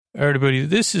All right, everybody,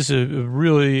 this is a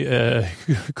really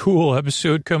cool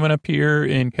episode coming up here,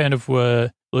 and kind of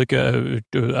like a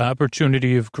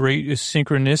opportunity of great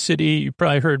synchronicity. You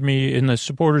probably heard me in the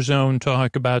Supporter Zone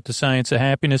talk about the Science of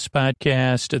Happiness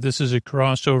podcast. This is a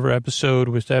crossover episode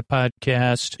with that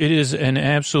podcast. It is an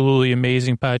absolutely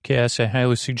amazing podcast. I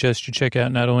highly suggest you check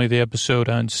out not only the episode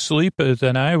on sleep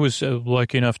that I was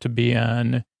lucky enough to be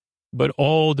on, but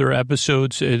all their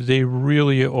episodes, they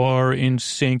really are in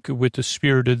sync with the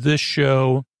spirit of this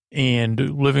show and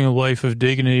living a life of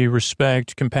dignity,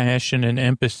 respect, compassion, and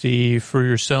empathy for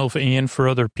yourself and for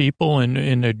other people, and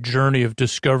in a journey of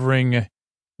discovering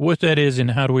what that is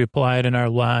and how do we apply it in our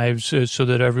lives so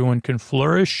that everyone can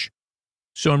flourish.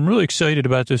 So I'm really excited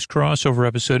about this crossover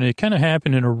episode, and it kind of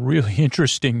happened in a really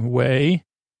interesting way.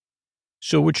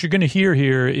 So what you're going to hear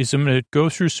here is I'm going to go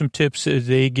through some tips that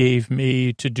they gave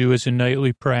me to do as a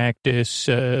nightly practice,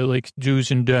 like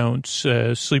do's and don'ts,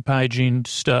 sleep hygiene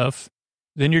stuff.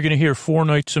 Then you're going to hear 4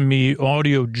 nights of me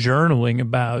audio journaling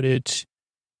about it.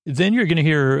 Then you're going to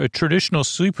hear a traditional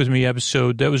Sleep With Me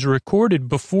episode that was recorded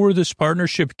before this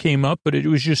partnership came up, but it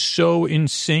was just so in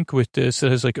sync with this that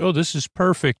I was like, oh, this is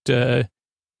perfect.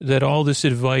 That all this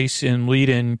advice and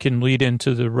lead-in can lead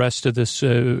into the rest of this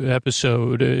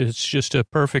episode. It's just a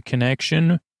perfect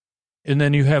connection. And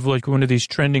then you have like one of these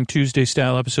Trending Tuesday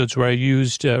style episodes where I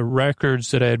used records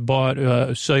that I had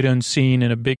bought sight unseen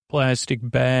in a big plastic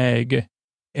bag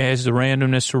as the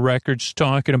randomness of records,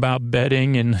 talking about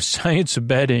bedding and the science of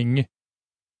bedding,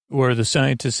 or the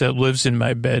scientist that lives in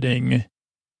my bedding.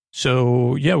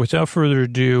 So, yeah, without further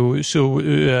ado,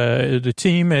 the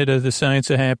team at the Science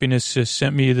of Happiness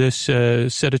sent me this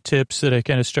set of tips that I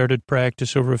kind of started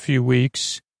practice over a few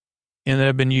weeks and that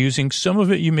I've been using. Some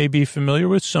of it you may be familiar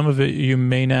with, some of it you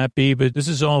may not be, but this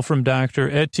is all from Dr.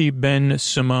 Eti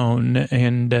Ben-Simon.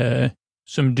 And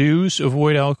some do's: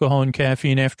 avoid alcohol and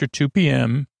caffeine after 2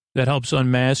 p.m. That helps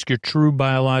unmask your true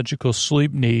biological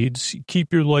sleep needs.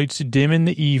 Keep your lights dim in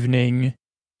the evening,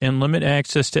 and limit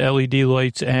access to LED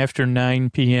lights after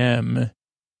 9 p.m.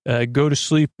 Go to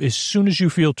sleep as soon as you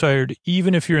feel tired,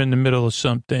 even if you're in the middle of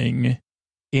something.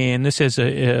 And this has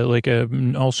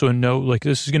also a note, like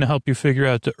this is going to help you figure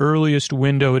out the earliest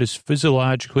window it is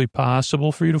physiologically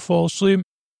possible for you to fall asleep.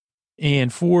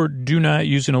 And 4, do not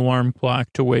use an alarm clock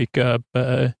to wake up.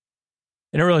 And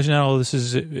I realize not all of this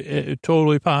is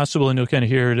totally possible, and you'll kind of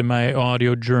hear it in my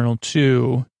audio journal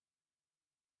too.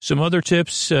 Some other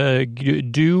tips: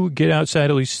 do get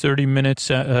outside at least 30 minutes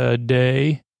a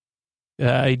day.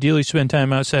 Ideally, spend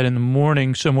time outside in the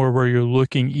morning, somewhere where you're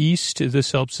looking east.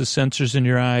 This helps the sensors in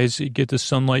your eyes get the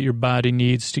sunlight your body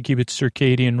needs to keep its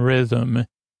circadian rhythm,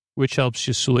 which helps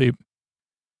you sleep.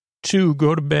 2,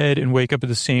 go to bed and wake up at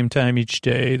the same time each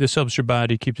day. This helps your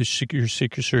body keep your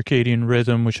circadian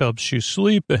rhythm, which helps you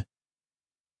sleep.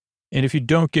 And if you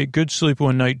don't get good sleep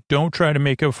one night, don't try to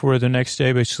make up for it the next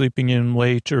day by sleeping in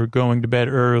late or going to bed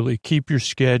early. Keep your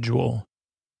schedule.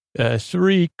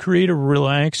 3, create a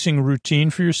relaxing routine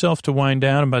for yourself to wind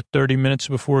down about 30 minutes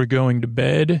before going to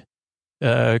bed.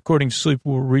 According to sleep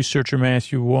researcher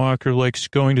Matthew Walker, likes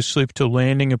going to sleep to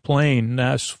landing a plane,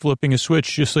 not flipping a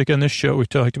switch, just like on this show. We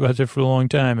talked about that for a long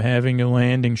time, having a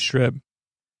landing strip.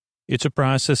 It's a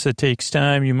process that takes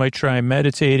time. You might try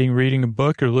meditating, reading a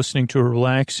book, or listening to a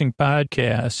relaxing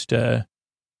podcast.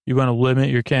 You want to limit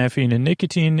your caffeine and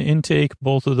nicotine intake.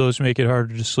 Both of those make it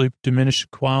harder to sleep, diminish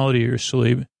the quality of your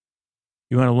sleep.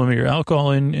 You want to limit your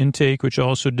alcohol intake, which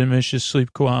also diminishes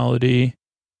sleep quality.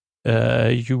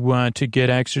 You want to get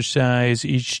exercise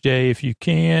each day if you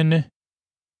can.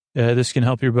 This can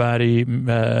help your body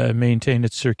maintain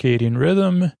its circadian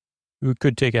rhythm. You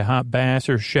could take a hot bath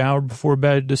or shower before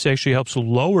bed. This actually helps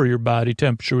lower your body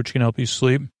temperature, which can help you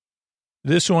sleep.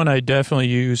 This one I definitely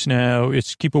use now.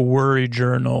 It's keep a worry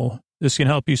journal. This can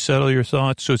help you settle your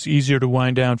thoughts so it's easier to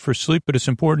wind down for sleep, but it's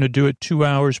important to do it 2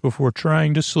 hours before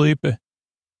trying to sleep.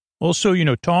 Also,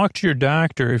 talk to your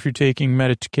doctor if you're taking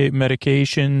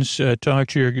medications. Talk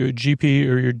to your GP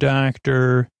or your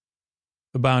doctor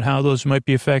about how those might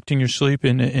be affecting your sleep,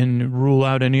 and rule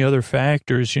out any other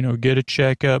factors. Get a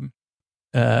checkup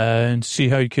and see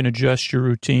how you can adjust your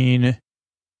routine.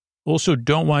 Also,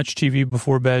 don't watch TV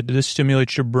before bed. This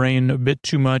stimulates your brain a bit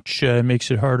too much,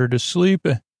 makes it harder to sleep.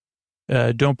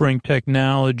 Don't bring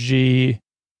technology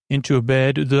into a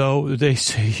bed, though they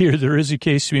say here there is a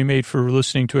case to be made for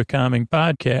listening to a calming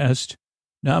podcast.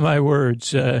 Not my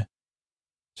words.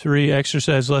 3,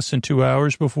 exercise less than 2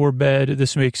 hours before bed.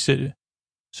 This makes it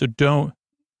so don't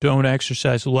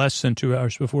exercise less than 2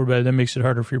 hours before bed. That makes it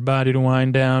harder for your body to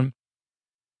wind down.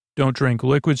 Don't drink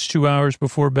liquids 2 hours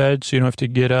before bed, so you don't have to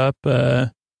get up.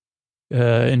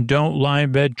 And don't lie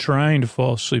in bed trying to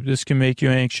fall asleep. This can make you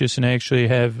anxious and actually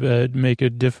make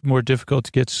it more difficult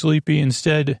to get sleepy.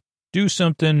 Instead, do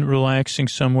something relaxing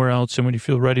somewhere else, and when you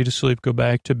feel ready to sleep, go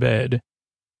back to bed.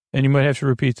 And you might have to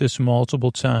repeat this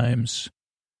multiple times.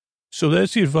 So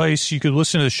that's the advice. You could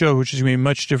listen to the show, which is going to be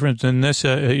much different than this.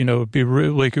 It'd be really,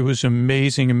 like, it was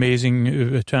amazing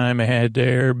time I had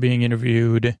there being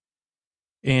interviewed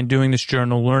and doing this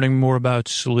journal, learning more about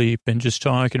sleep and just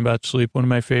talking about sleep. One of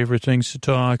my favorite things to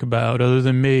talk about other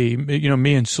than me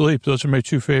and sleep. Those are my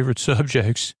two favorite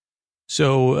subjects.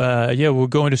 So, we'll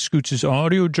go into Scoots'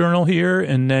 audio journal here,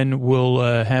 and then we'll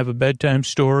have a bedtime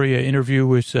story, an interview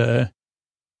with an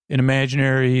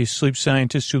imaginary sleep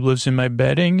scientist who lives in my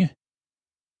bedding.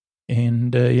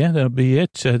 And, that'll be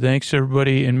it. Thanks,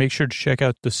 everybody. And make sure to check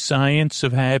out the Science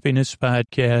of Happiness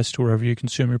podcast, wherever you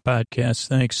consume your podcasts.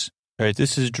 Thanks. All right,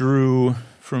 this is Drew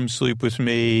from Sleep With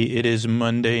Me. It is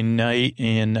Monday night,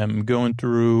 and I'm going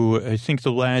through, I think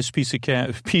the last piece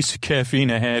of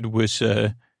caffeine I had was,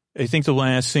 I think the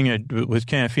last thing with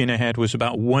caffeine I had was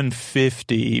about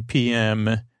 1:50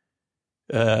 p.m.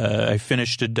 I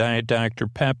finished a Diet Dr.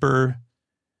 Pepper.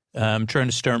 I'm trying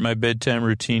to start my bedtime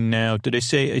routine now. Did I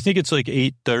say, I think it's like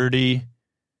 8:30.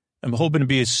 I'm hoping to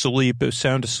be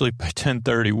sound asleep by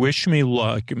 10:30. Wish me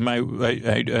luck. I'm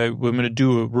going to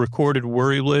do a recorded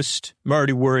worry list. I'm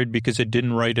already worried because I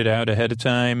didn't write it out ahead of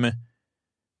time.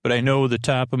 But I know the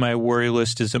top of my worry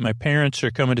list is that my parents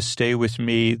are coming to stay with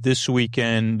me this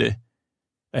weekend.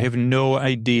 I have no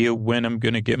idea when I'm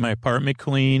going to get my apartment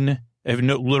clean. I have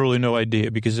literally no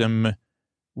idea because I'm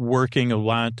working a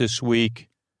lot this week.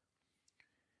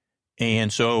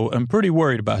 And so I'm pretty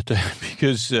worried about that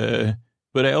because,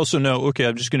 but I also know, okay,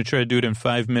 I'm just going to try to do it in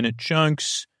 5-minute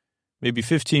chunks, maybe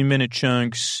 15-minute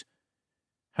chunks.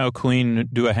 How clean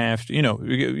do I have to,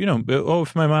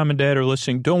 if my mom and dad are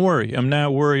listening, don't worry. I'm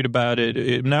not worried about it.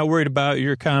 I'm not worried about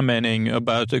your commenting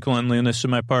about the cleanliness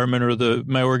of my apartment or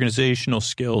my organizational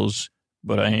skills,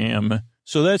 but I am.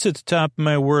 So that's at the top of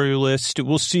my worry list.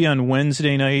 We'll see on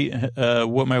Wednesday night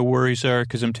what my worries are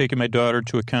because I'm taking my daughter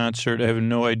to a concert. I have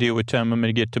no idea what time I'm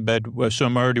going to get to bed, so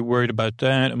I'm already worried about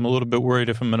that. I'm a little bit worried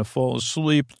if I'm going to fall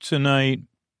asleep tonight.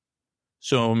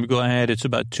 So I'm glad it's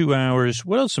about 2 hours.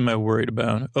 What else am I worried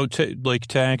about? Oh,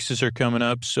 taxes are coming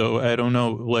up, so I don't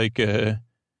know. I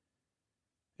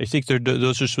think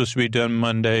those are supposed to be done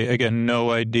Monday. I got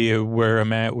no idea where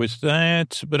I'm at with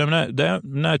that, but I'm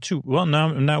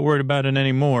not worried about it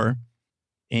anymore.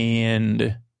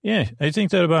 And yeah, I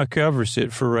think that about covers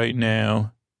it for right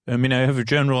now. I mean, I have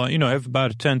I have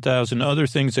about 10,000 other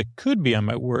things that could be on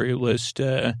my worry list,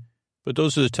 but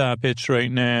those are the top hits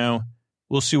right now.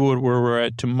 We'll see where we're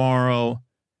at tomorrow.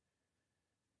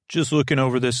 Just looking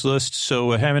over this list.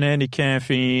 So I haven't had any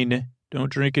caffeine. Don't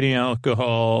drink any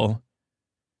alcohol.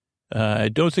 I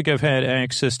don't think I've had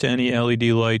access to any LED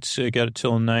lights. I got it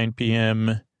till 9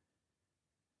 p.m.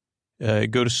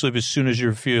 Go to sleep as soon as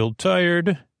you feel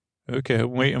tired. Okay,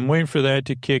 I'm waiting for that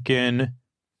to kick in.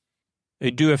 I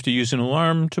do have to use an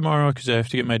alarm tomorrow because I have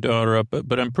to get my daughter up,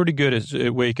 but I'm pretty good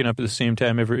at waking up at the same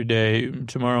time every day.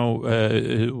 Tomorrow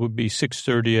it would be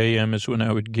 6:30 a.m. is when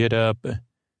I would get up.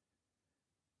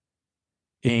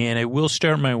 And I will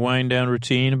start my wind-down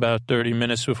routine about 30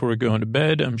 minutes before going to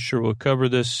bed. I'm sure we'll cover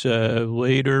this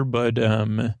later, but I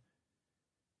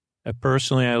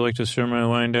like to start my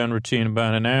wind-down routine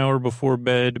about an hour before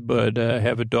bed, but I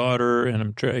have a daughter,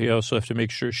 and I also have to make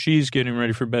sure she's getting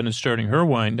ready for bed and starting her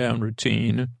wind-down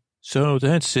routine. So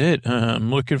that's it.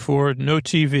 I'm looking forward. No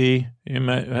TV. I'm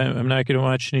not going to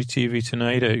watch any TV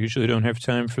tonight. I usually don't have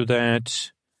time for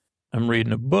that. I'm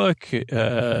reading a book,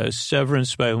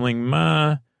 Severance by Ling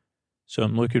Ma. So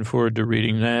I'm looking forward to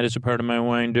reading that as a part of my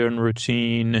wind-down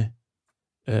routine.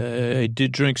 I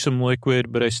did drink some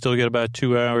liquid, but I still got about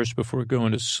 2 hours before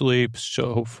going to sleep.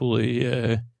 So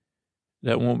hopefully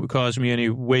that won't cause me any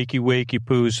wakey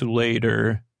poos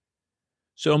later.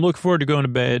 So I'm looking forward to going to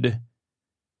bed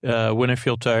when I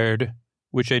feel tired,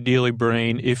 which ideally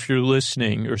brain, if you're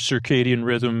listening, or circadian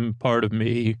rhythm part of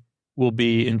me, will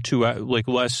be in 2 hours,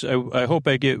 less. I hope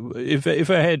I get, if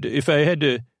I had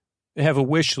to have a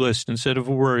wish list instead of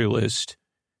a worry list,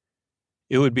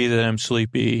 it would be that I'm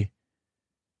sleepy.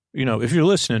 If you're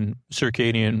listening,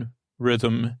 circadian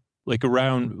rhythm,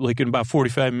 in about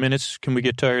 45 minutes, can we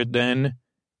get tired then?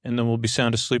 And then we'll be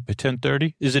sound asleep at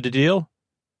 10:30? Is it a deal?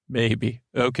 Maybe.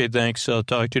 Okay, thanks. I'll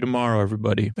talk to you tomorrow,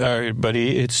 everybody. All right,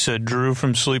 buddy. It's Drew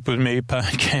from Sleep With Me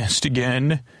podcast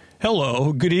again.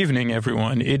 Hello. Good evening,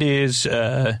 everyone. It is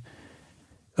about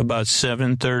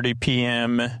 7:30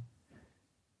 p.m.,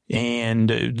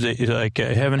 and I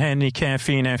haven't had any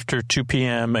caffeine after 2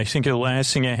 p.m. I think the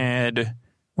last thing I had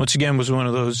once again, was one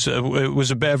of those, it was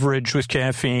a beverage with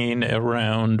caffeine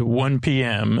around 1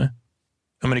 p.m.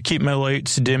 I'm going to keep my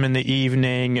lights dim in the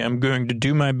evening. I'm going to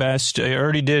do my best. I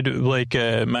already did like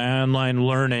my online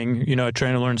learning,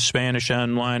 trying to learn Spanish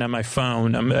online on my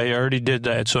phone. I already did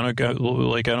that. So I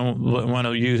don't want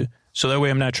to use, so that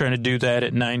way I'm not trying to do that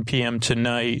at 9 p.m.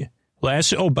 tonight. By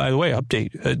the way,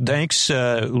 update. Thanks,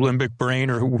 Limbic Brain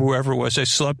or whoever it was. I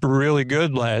slept really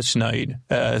good last night.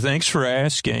 Thanks for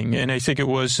asking. And I think it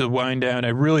was the wind down. I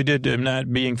really did. I'm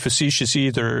not being facetious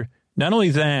either. Not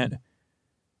only that,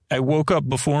 I woke up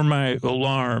before my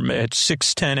alarm at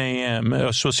 6:10 a.m. I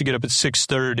was supposed to get up at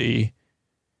 6:30.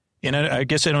 And I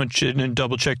guess I didn't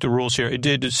double check the rules here. I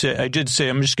did say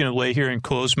I'm just going to lay here and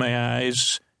close my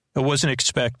eyes. I wasn't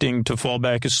expecting to fall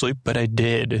back asleep, but I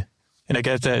did. And I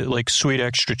got that like sweet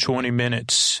extra 20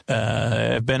 minutes.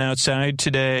 I've been outside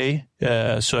today,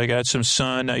 so I got some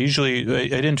sun. I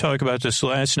didn't talk about this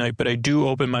last night, but I do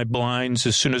open my blinds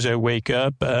as soon as I wake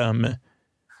up. I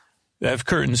have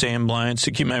curtains and blinds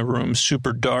to keep my room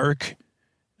super dark.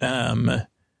 I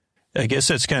guess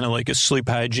that's kind of like a sleep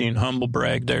hygiene humble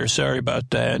brag there. Sorry about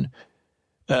that.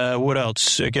 What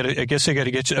else? I guess I got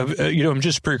to get to, I'm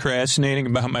just procrastinating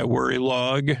about my worry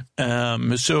log.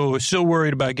 So still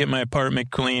worried about getting my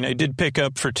apartment clean. I did pick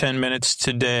up for 10 minutes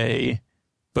today,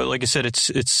 but like I said,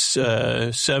 it's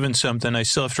 7 something. I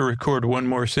still have to record one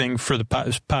more thing for the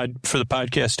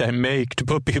podcast I make to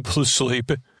put people to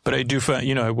sleep. But I do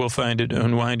find, I will find it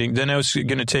unwinding. Then I was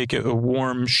going to take a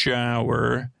warm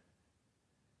shower.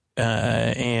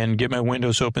 And get my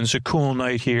windows open. It's a cool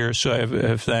night here, so I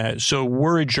have that. So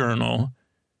worry journal,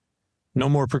 no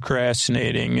more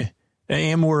procrastinating. I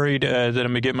am worried that I'm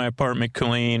going to get my apartment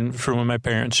clean for when my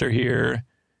parents are here.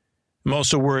 I'm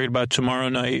also worried about tomorrow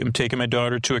night. I'm taking my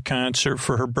daughter to a concert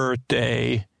for her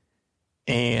birthday,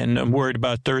 and I'm worried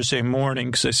about Thursday morning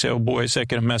because I say, oh boy, is that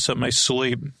going to mess up my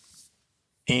sleep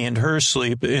and her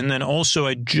sleep. And then also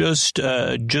I just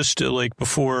like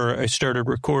before I started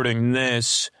recording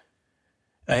this,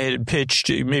 I had pitched,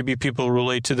 maybe people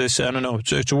relate to this, I don't know,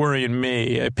 it's worrying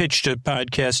me. I pitched a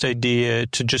podcast idea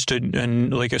to just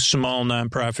a small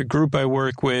nonprofit group I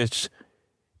work with,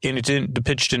 and the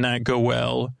pitch did not go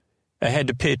well. I had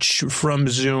to pitch from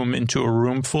Zoom into a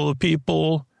room full of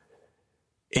people,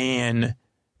 and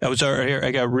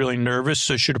I got really nervous,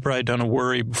 so I should have probably done a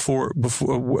worry before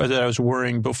that I was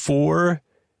worrying before.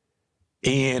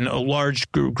 And a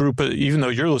large group of, even though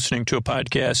you're listening to a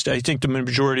podcast, I think the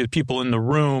majority of the people in the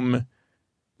room,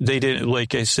 they didn't,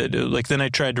 like I said, then I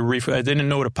tried to I didn't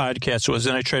know what a podcast was.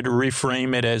 Then I tried to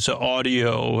reframe it as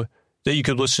audio that you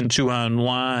could listen to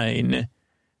online.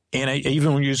 And I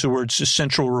even used the words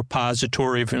central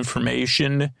repository of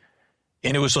information.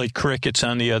 And it was like crickets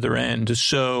on the other end.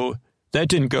 So that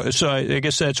didn't go. So I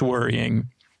guess that's worrying.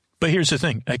 But here's the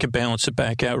thing. I could balance it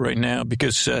back out right now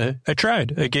because I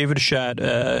tried. I gave it a shot.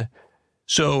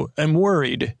 So I'm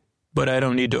worried, but I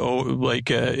don't need to,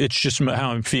 it's just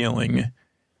how I'm feeling.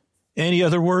 Any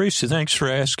other worries? So thanks for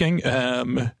asking.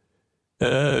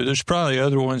 There's probably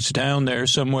other ones down there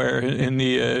somewhere in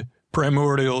the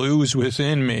primordial ooze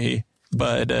within me.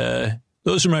 But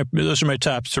those are my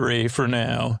top 3 for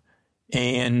now.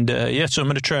 And, so I'm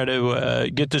going to try to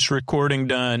get this recording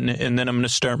done, and then I'm going to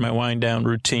start my wind-down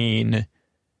routine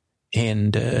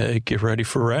and get ready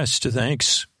for rest.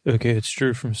 Thanks. Okay, it's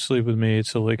Drew from Sleep With Me.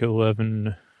 It's like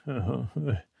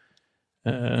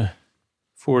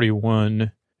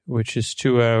 11:41, which is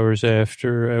 2 hours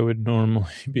after I would normally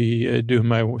be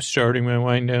starting my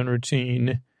wind-down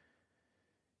routine.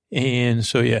 And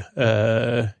so,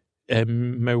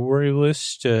 my worry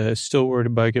list, still worried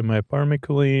about getting my apartment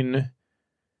clean.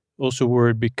 Also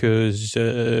worried because,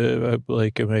 my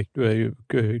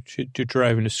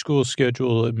driving to school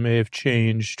schedule, it may have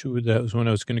changed. That was when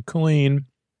I was going to clean.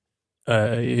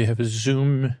 I have a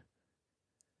Zoom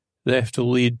that I have to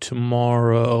lead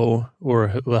tomorrow or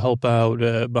help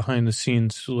out behind the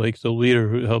scenes, like the leader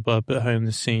who help out behind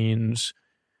the scenes.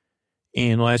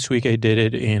 And last week I did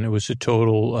it, and it was a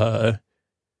total,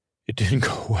 it didn't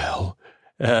go well.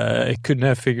 I could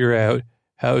not figure out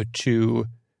how to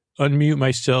unmute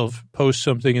myself, post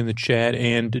something in the chat,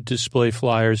 and display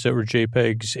flyers that were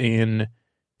JPEGs and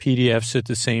PDFs at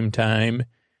the same time,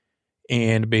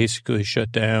 and basically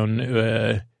shut down.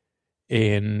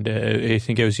 And I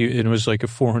think it was like a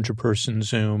 400-person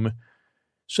Zoom.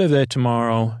 So I have that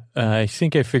tomorrow. I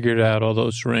think I figured out all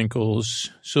those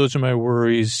wrinkles. So those are my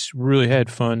worries. Really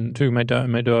had fun. Took my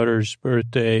daughter's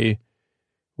birthday,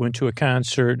 went to a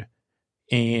concert.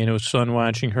 And it was fun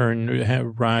watching her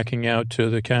and rocking out to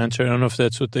the concert. I don't know if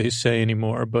that's what they say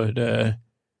anymore, but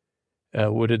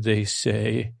what did they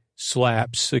say?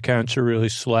 slaps. The concert really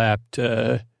slapped,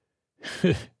 but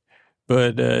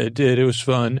it did. It was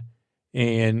fun.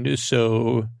 And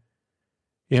so,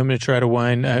 yeah, I'm going to try to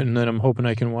wind, and then I'm hoping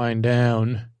I can wind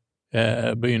down.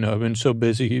 But, you know, I've been so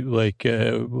busy, like,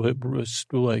 at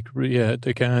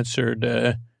the concert.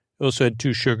 I also had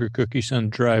 2 sugar cookies on the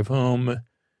drive home. I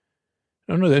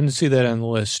don't know, I didn't see that on the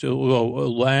list.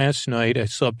 Well, last night I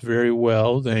slept very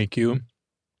well, thank you.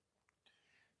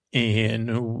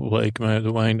 And, like,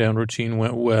 the wind down routine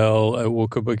went well. I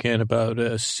woke up again about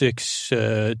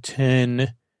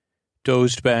 6:10,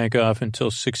 dozed back off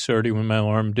until 6:30 when my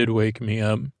alarm did wake me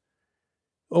up.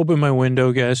 Opened my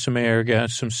window, got some air, got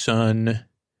some sun.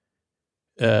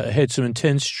 Had some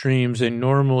intense dreams. I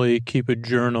normally keep a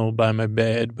journal by my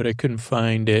bed, but I couldn't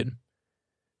find it.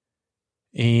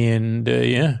 And,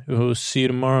 yeah, we'll see you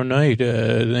tomorrow night.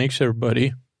 Thanks,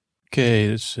 everybody. Okay,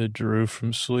 this is Drew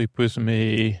from Sleep With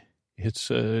Me. It's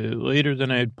later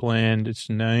than I had planned. It's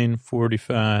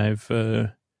 9:45,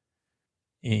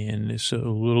 and it's a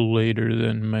little later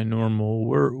than my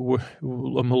normal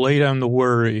I'm late on the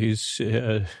worries.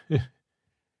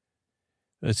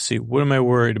 Let's see, what am I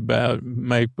worried about?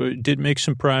 Did make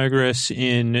some progress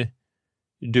in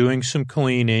doing some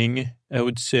cleaning. I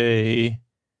would say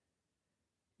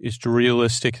it's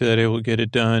realistic that I will get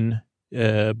it done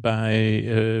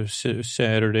by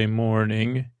Saturday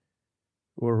morning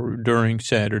or during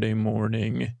Saturday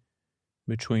morning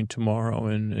between tomorrow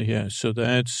and so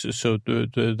that's less of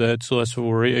a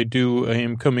worry. I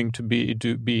am coming to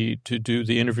do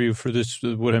the interview for this,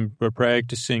 what I'm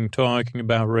practicing talking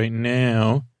about right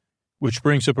now, which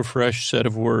brings up a fresh set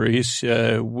of worries.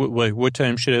 What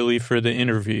time should I leave for the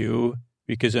interview?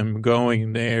 Because I'm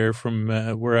going there from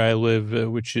where I live,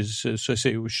 which is, so I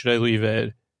say, should I leave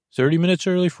at 30 minutes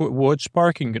early? What's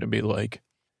parking going to be like?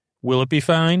 Will it be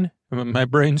fine? My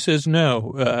brain says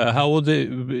no. How will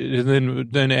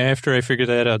then after I figure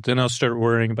that out, then I'll start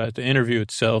worrying about the interview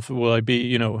itself. Will I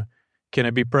be, can I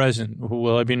be present?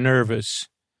 Will I be nervous?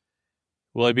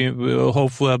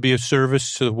 Hopefully I'll be of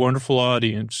service to the wonderful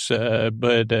audience. I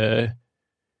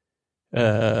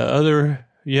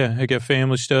got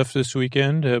family stuff this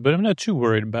weekend, but I'm not too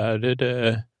worried about it.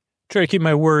 Try to keep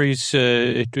my worries,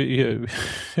 I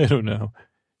don't know.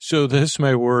 So this is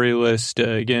my worry list.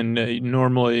 Again,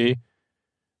 normally,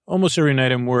 almost every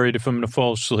night I'm worried if I'm going to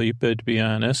fall asleep, to be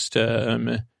honest.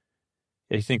 I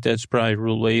think that's probably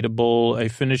relatable. I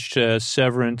finished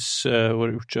Severance,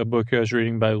 which a book I was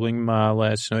reading by Ling Ma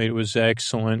last night. It was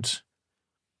excellent.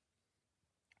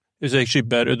 It was actually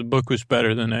better. The book was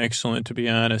better than excellent, to be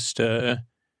honest. And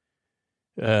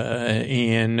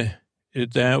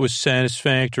that was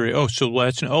satisfactory.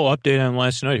 Update on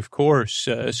last night, of course.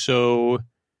 So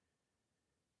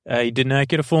I did not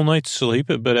get a full night's sleep,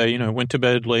 but I went to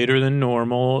bed later than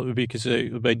normal because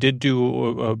I did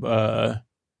do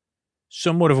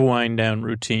somewhat of a wind down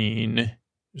routine.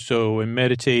 So I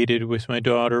meditated with my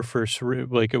daughter for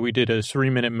we did a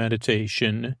 3-minute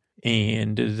meditation,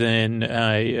 and then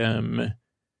I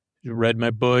read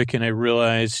my book, and I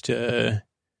realized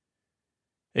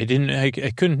I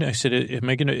said, am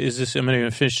I going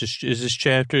to finish this? Is this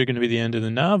chapter going to be the end of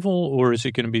the novel, or is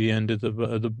it going to be the end of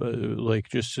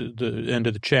just the end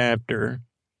of the chapter?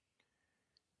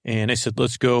 And I said,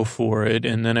 let's go for it.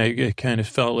 And then I kind of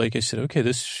felt like, I said, okay,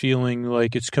 this is feeling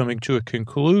like it's coming to a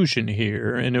conclusion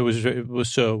here. And it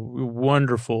was so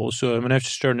wonderful. So I'm going to have to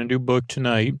start a new book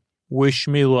tonight. Wish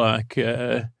me luck.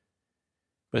 But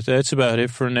that's about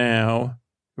it for now.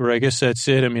 Or I guess that's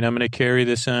it. I mean, I'm going to carry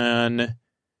this on.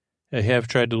 I have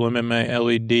tried to limit my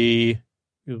LED,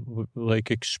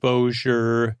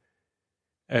 exposure.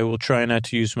 I will try not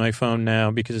to use my phone now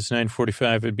because it's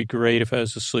 9:45. It'd be great if I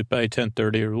was asleep by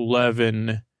 10:30 or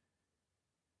 11.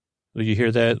 You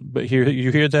hear that? But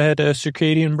you hear that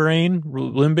circadian brain,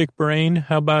 limbic brain?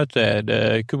 How about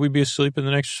that? Could we be asleep in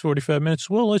the next 45 minutes?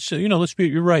 Well, let's be,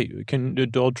 you're right. Can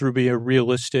adultery be a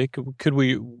realistic?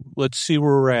 Let's see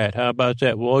where we're at. How about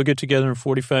that? We'll all get together in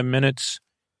 45 minutes.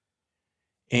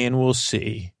 And we'll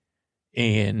see,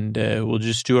 and we'll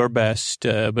just do our best.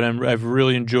 But I've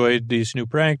really enjoyed these new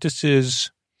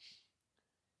practices,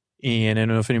 and I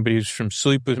don't know if anybody's from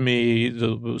Sleep With Me, the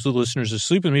listeners of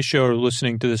Sleep With Me show are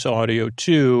listening to this audio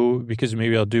too, because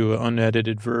maybe I'll do an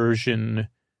unedited version,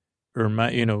 or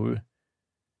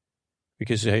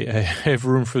because I have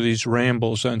room for these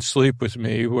rambles on Sleep With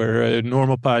Me, where a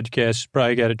normal podcast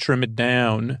probably got to trim it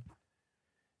down.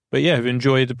 But yeah, I've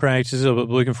enjoyed the practices. I'm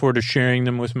looking forward to sharing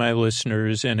them with my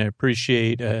listeners, and I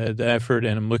appreciate the effort,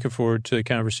 and I'm looking forward to the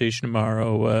conversation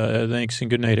tomorrow. Thanks, and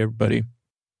good night, everybody.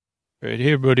 All right,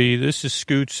 hey, everybody, this is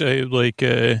Scoots.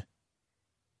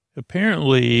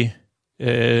 Apparently,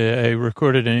 I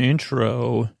recorded an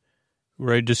intro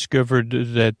where I discovered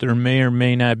that there may or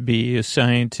may not be a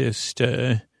scientist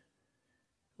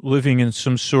living in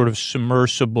some sort of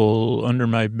submersible under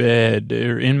my bed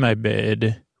or in my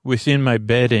bed, within my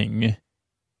bedding.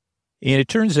 And it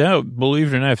turns out,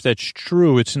 believe it or not, if that's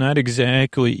true, it's not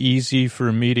exactly easy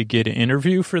for me to get an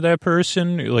interview for that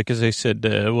person. Like, as I said,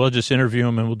 well, I'll just interview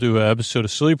him and we'll do an episode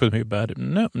of Sleep With Me about it.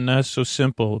 No, not so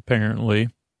simple, apparently.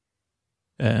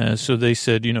 So they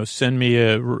said, send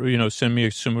me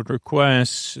some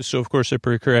requests. So, of course, I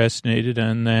procrastinated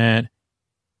on that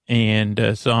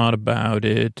and thought about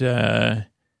it. And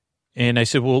I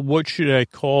said, well, what should I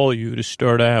call you to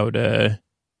start out?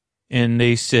 And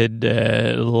they said,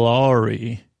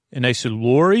 Laurie. And I said,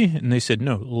 Lori? And they said,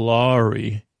 no,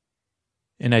 Laurie.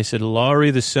 And I said,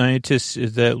 Laurie, the scientist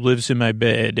that lives in my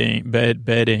bedding.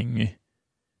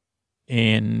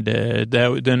 And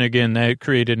that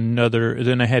created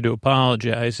then I had to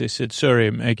apologize. I said, sorry,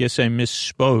 I guess I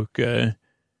misspoke.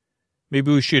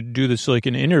 Maybe we should do this like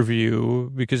an interview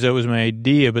because that was my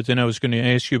idea. But then I was going to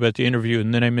ask you about the interview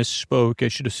and then I misspoke. I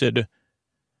should have said,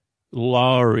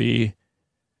 Laurie.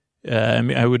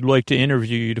 I would like to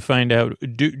interview you to find out,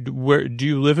 where do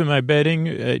you live in my bedding?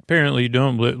 Apparently you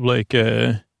don't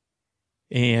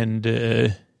and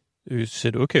we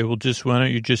said, okay, well, why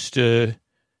don't you just,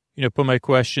 put my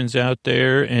questions out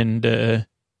there. And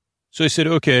so I said,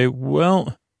 okay,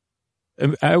 well,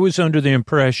 I was under the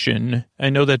impression,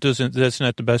 I know that's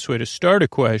not the best way to start a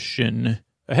question.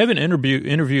 I haven't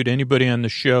interviewed anybody on the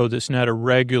show that's not a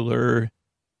regular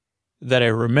that I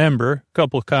remember. A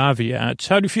couple caveats.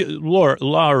 How do you feel,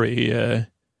 Laurie?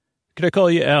 Could I call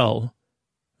you L?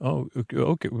 Oh,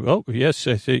 okay. Oh, yes.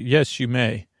 I say yes. You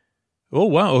may. Oh,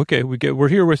 wow. Okay, we're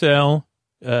here with L.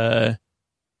 And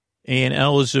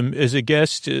L is a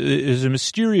guest, is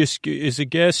a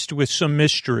guest with some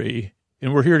mystery,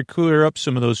 and we're here to clear up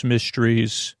some of those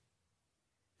mysteries.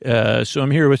 So I'm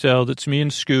here with L. That's me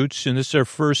and Scoots, and this is our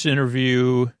first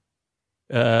interview.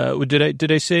 Did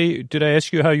I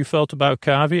ask you how you felt about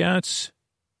caveats?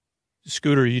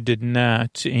 Scooter, you did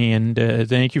not. And,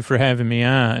 thank you for having me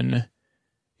on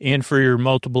and for your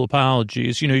multiple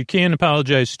apologies. You can't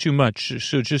apologize too much.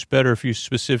 So it's just better if you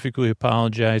specifically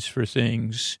apologize for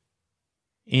things.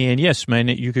 And yes,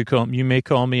 you may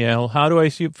call me Al. How do I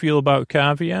feel about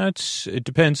caveats? It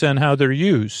depends on how they're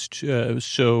used.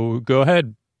 So go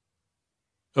ahead.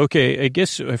 Okay, I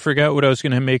guess I forgot what I was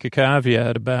going to make a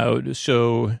caveat about,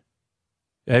 so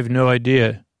I have no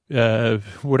idea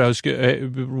what I was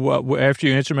going after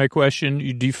you answer my question,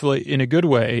 you deflate in a good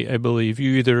way, I believe.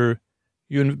 You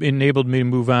enabled me to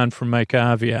move on from my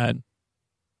caveat.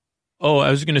 Oh,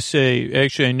 I was going to say,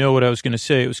 actually, I know what I was going to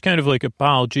say. It was kind of like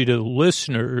apology to the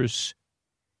listeners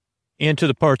and to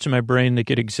the parts of my brain that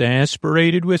get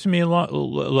exasperated with me,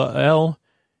 L,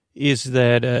 is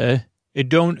that, I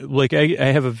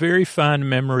have a very fond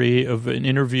memory of an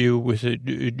interview with a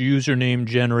username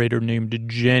generator named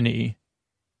Jenny.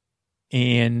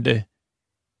 And,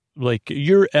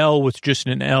 you're L with just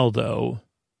an L, though.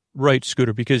 Right,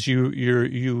 Scooter, because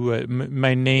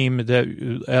my name,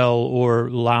 that L or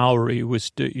Lowry,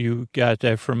 you got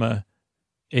that from a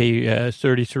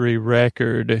 33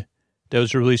 record that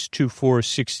was released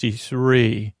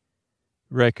 2/4/63,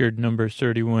 record number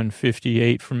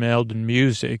 3158 from Eldon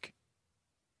Music.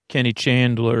 Kenny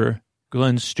Chandler,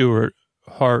 Glenn Stewart,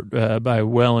 Heart by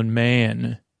Well and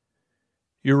Man.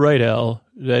 You're right, L.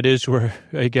 That is where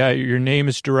I got your name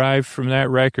is derived from that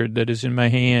record that is in my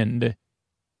hand.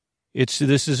 This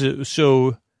is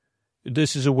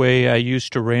a way I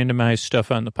used to randomize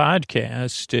stuff on the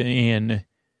podcast, and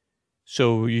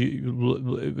so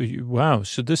wow.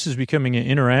 So this is becoming an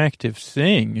interactive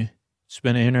thing. It's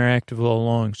been interactive all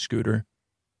along, Scooter.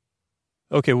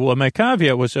 Okay, well, my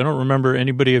caveat was I don't remember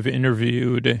anybody I've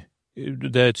interviewed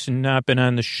that's not been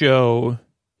on the show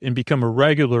and become a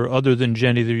regular other than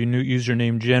Jenny, the new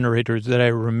username generator, that I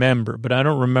remember. But I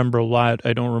don't remember a lot.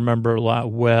 I don't remember a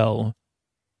lot well.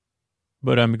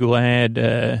 But I'm glad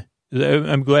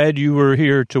you were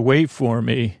here to wait for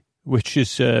me, which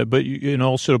is, and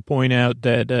also to point out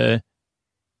that,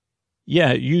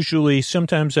 usually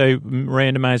sometimes I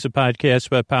randomize a podcast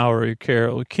by Power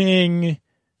Carole King.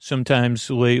 Sometimes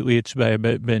lately it's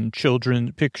been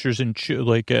children pictures and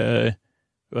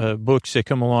books that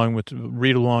come along with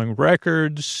read-along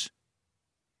records.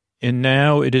 And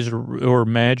now it is, or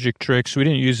magic tricks. We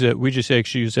didn't use that. We just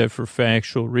actually use that for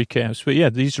factual recaps. But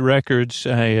yeah, these records,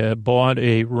 I bought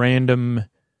a random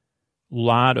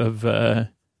lot of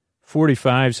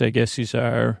 45s, I guess these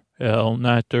are,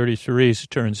 not 33s, it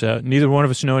turns out. Neither one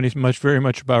of us know very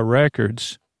much about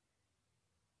records.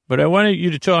 But I wanted you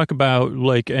to talk about,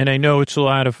 like, and I know it's a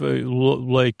lot of,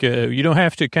 you don't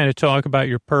have to kind of talk about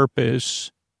your purpose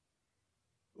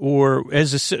or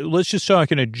let's just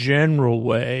talk in a general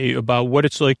way about what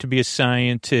it's like to be a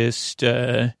scientist.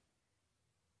 I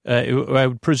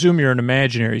would presume you're an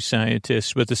imaginary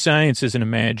scientist, but the science isn't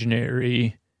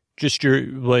imaginary. Just your,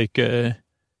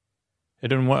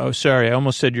 sorry, I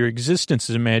almost said your existence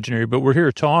is imaginary, but we're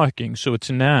here talking, so it's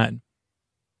not.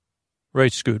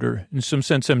 Right, Scooter. In some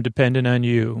sense, I'm dependent on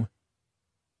you.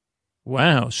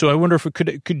 Wow. So I wonder if it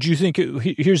could you think,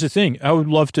 here's the thing. I would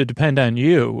love to depend on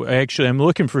you. Actually, I'm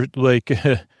looking for,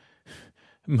 I'm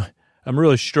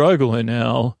really struggling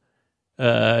now,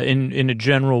 in a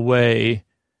general way.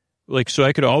 So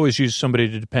I could always use somebody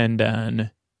to depend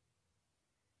on.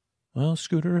 Well,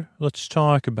 Scooter, let's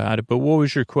talk about it. But what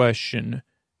was your question?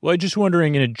 Well, I'm just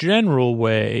wondering in a general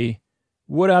way,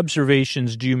 what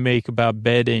observations do you make about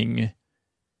betting?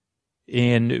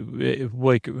 And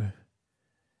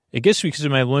I guess because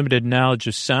of my limited knowledge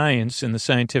of science and the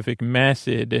scientific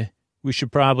method, we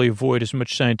should probably avoid as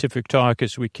much scientific talk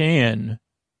as we can.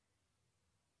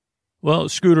 Well,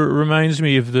 Scooter, it reminds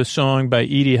me of the song by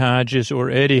Edie Hodges or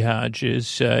Eddie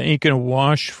Hodges, Ain't Gonna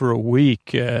Wash for a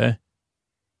Week. And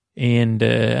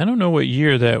I don't know what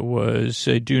year that was.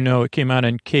 I do know it came out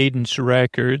on Cadence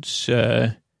Records,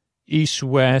 East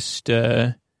West.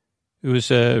 It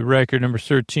was record number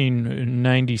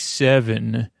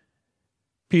 1397.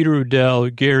 Peter Udell,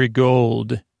 Gary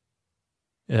Gold,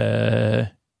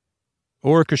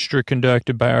 orchestra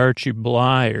conducted by Archie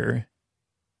Blyer.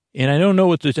 And I don't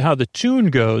know how the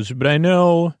tune goes, but I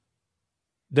know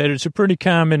that it's a pretty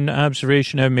common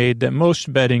observation I've made that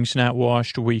most betting's not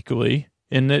washed weekly,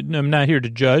 and that I'm not here to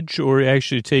judge or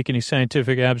actually take any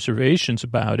scientific observations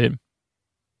about it.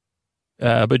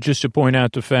 But just to point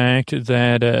out the fact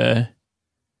that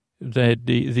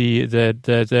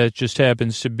that just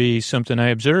happens to be something I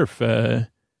observe.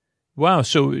 Wow,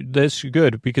 so that's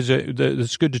good because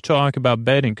it's good to talk about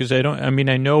betting because I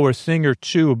know a thing or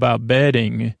two about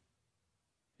betting,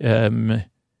 and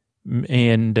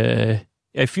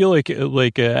I feel like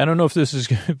I don't know if this is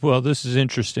this is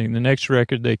interesting. The next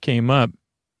record that came up,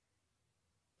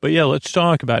 but yeah, let's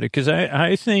talk about it because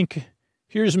I think.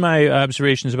 Here's my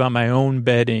observations about my own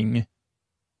betting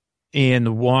and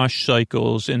the wash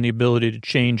cycles and the ability to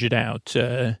change it out.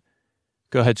 Go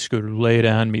ahead, Scooter, lay it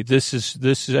on me. This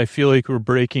is, I feel like we're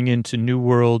breaking into new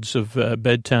worlds of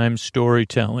bedtime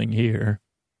storytelling here.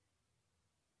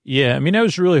 Yeah, I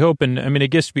was really hoping, I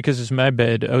guess because it's my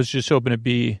bed, I was just hoping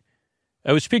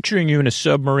I was picturing you in a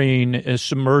submarine, a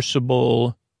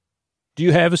submersible. Do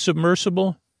you have a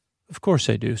submersible? Of course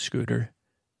I do, Scooter.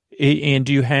 And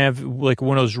do you have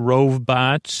one of those rove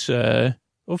bots?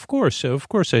 Of course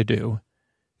I do.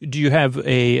 Do you have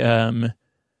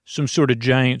some sort of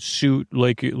giant suit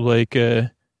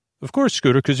of course,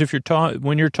 Scooter, because if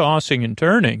when you're tossing and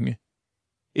turning,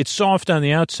 it's soft on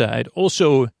the outside.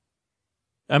 Also,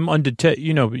 I'm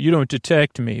you don't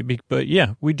detect me, but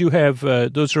yeah, we do have,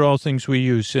 those are all things we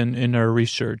use in our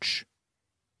research.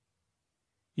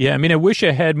 Yeah, I wish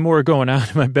I had more going on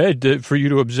in my bed for you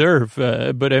to observe,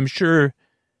 but I'm sure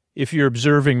if you're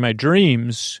observing my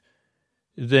dreams,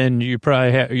 then you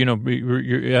probably have, I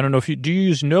don't know do you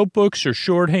use notebooks or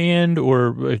shorthand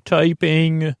or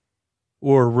typing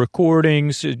or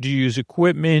recordings? Do you use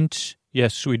equipment?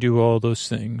 Yes, we do all those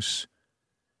things.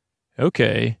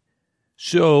 Okay.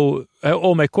 So, I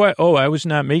was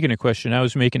not making a question. I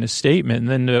was making a statement, and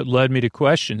then it led me to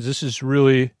questions. This is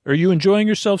really, are you enjoying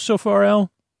yourself so far, Al?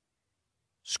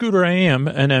 Scooter, I am,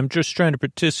 and I'm just trying to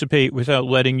participate without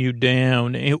letting you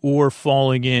down or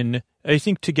falling in. I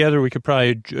think together we could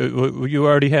probably, you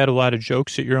already had a lot of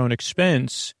jokes at your own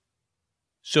expense,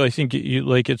 so I think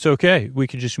it's okay. We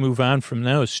could just move on from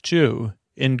those too.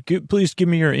 And please give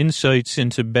me your insights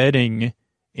into betting,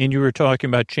 and you were talking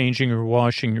about changing or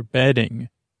washing your bedding.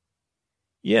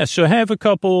 Yeah, so I have a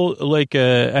couple,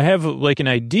 I have an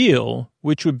ideal,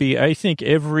 which would be, I think, on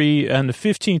the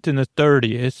 15th and the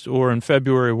 30th, or in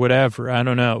February, whatever, I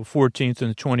don't know, 14th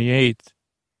and the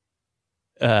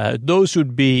 28th. Those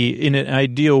would be, in an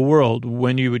ideal world,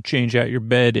 when you would change out your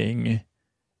bedding,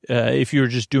 if you were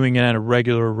just doing it on a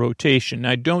regular rotation.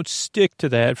 I don't stick to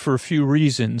that for a few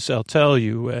reasons, I'll tell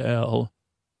you, Al.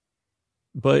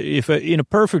 But if in a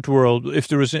perfect world, if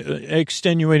there was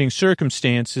extenuating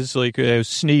circumstances like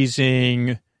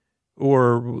sneezing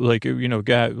or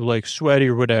got sweaty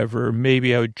or whatever,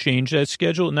 maybe I would change that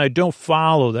schedule. And I don't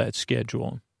follow that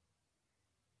schedule.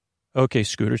 Okay,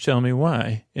 Scooter, tell me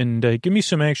why. And give me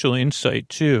some actual insight,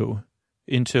 too,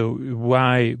 into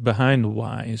why behind the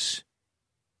whys.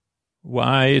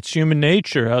 Why, it's human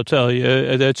nature, I'll tell you.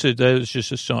 That is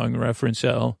just a song reference,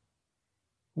 Al.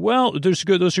 Well, those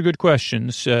are good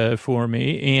questions for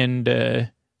me.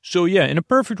 And so, yeah, in a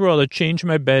perfect world, I'd change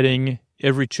my bedding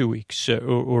every 2 weeks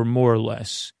or more or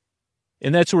less.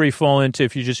 And that's where you fall into,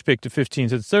 if you just pick the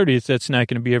 15th or the 30th, that's not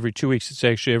going to be every 2 weeks. It's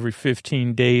actually every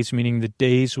 15 days, meaning the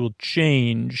days will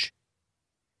change.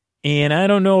 And I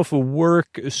don't know if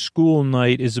a school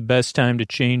night is the best time to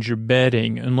change your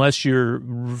bedding unless you're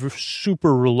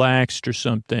super relaxed or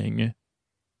something.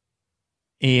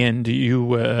 And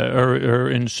you are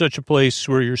in such a place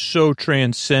where you're so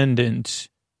transcendent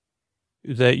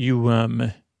that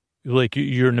you, like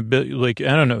you're in a bit, like,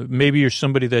 I don't know, maybe you're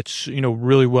somebody that's,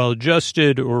 really well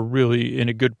adjusted or really in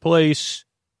a good place,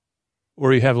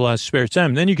 or you have a lot of spare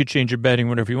time. Then you could change your bedding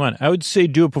whenever you want. I would say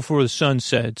do it before the sun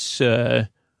sets,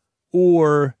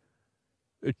 or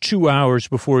 2 hours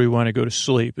before you want to go to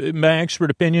sleep. My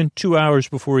expert opinion, 2 hours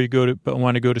before you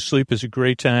want to go to sleep is a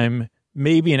great time.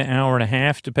 Maybe an hour and a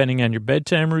half, depending on your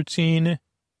bedtime routine.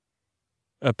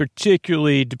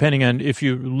 Particularly depending on if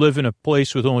you live in a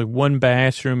place with only one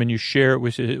bathroom and you share it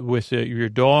with your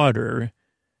daughter.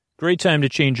 Great time to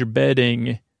change your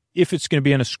bedding, if it's going to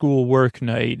be on a school work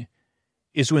night,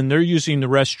 is when they're using the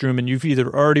restroom and you've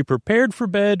either already prepared for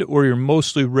bed or you're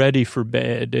mostly ready for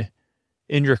bed.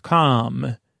 And you're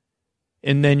calm,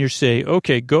 and then you say,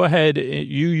 okay, go ahead,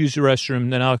 you use the restroom,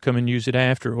 then I'll come and use it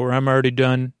after, or I'm already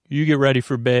done, you get ready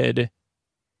for bed,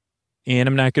 and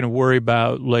I'm not going to worry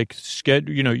about, like,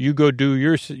 you go do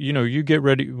your, you get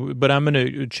ready, but I'm going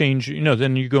to change,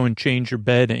 then you go and change your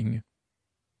bedding.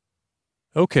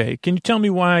 Okay, can you tell me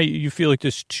why you feel like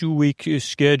this 2-week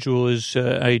schedule is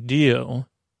ideal?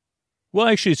 Well,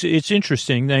 actually, it's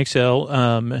interesting, thanks,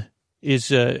 Al.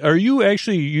 Are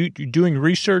you doing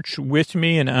research with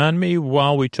me and on me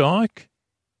while we talk?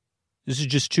 This is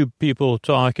just two people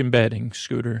talking bedding,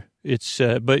 Scooter. It's,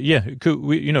 but yeah,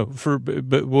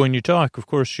 but when you talk, of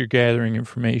course, you're gathering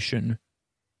information.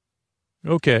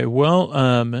 Okay,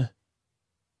 well,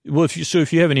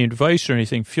 if you have any advice or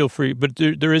anything, feel free. But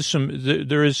there is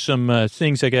some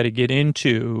things I got to get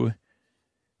into.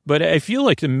 But I feel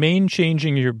like the main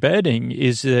changing your bedding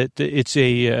is that it's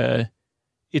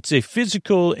a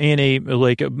physical and a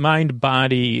mind,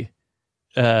 body,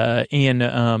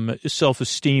 and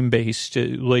self-esteem based,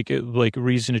 like a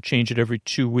reason to change it every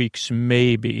 2 weeks,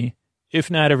 maybe,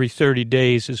 if not every 30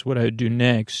 days is what I would do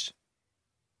next.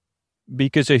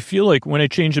 Because I feel like when I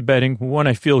change the bedding, one,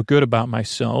 I feel good about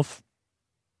myself,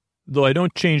 though I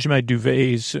don't change my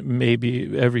duvets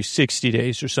maybe every 60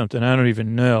 days or something. I don't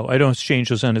even know. I don't change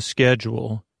those on a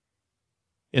schedule.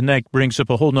 And that brings up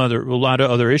a lot of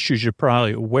other issues you're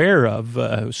probably aware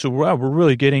of. So wow, we're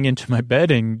really getting into my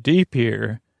bedding deep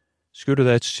here. Scooter,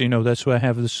 that's why I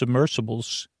have the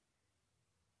submersibles.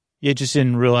 You just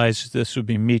didn't realize this would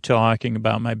be me talking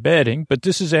about my bedding, but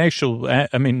this is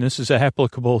this is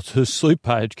applicable to the sleep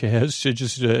podcast. I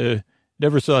just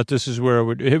never thought this is where I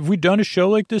would. Have we done a show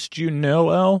like this? Do you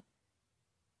know, Al?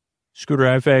 Scooter,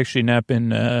 I've actually not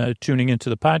been tuning into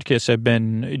the podcast. I've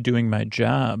been doing my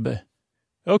job.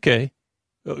 Okay.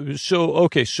 So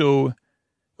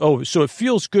it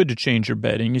feels good to change your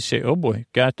bedding. You say, oh boy,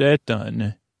 got that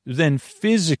done. Then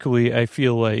physically, I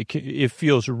feel like it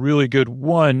feels really good,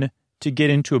 one, to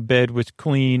get into a bed with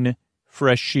clean,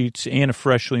 fresh sheets and a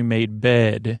freshly made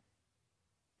bed,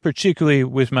 particularly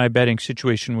with my bedding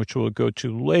situation, which we'll go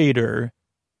to later.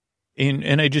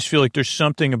 And I just feel like there's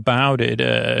something about it,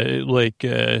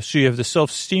 so you have the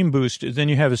self-esteem boost, then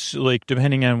you have,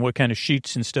 depending on what kind of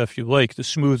sheets and stuff you like, the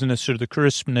smoothness or the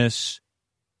crispness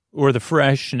or the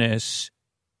freshness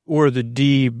or the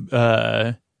deep,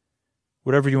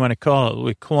 whatever you want to call it,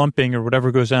 like clumping or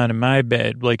whatever goes on in my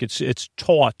bed, like it's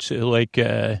taut,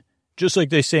 just like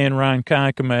they say in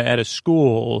Ronkonkoma at a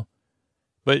school,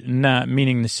 but not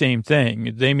meaning the same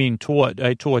thing. They mean taught.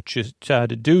 I taught you how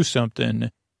to do something.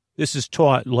 This is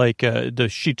taut, like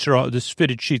the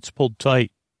fitted sheets pulled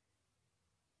tight.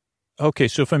 Okay,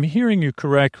 so if I'm hearing you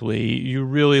correctly, you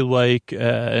really like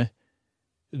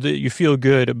you feel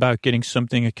good about getting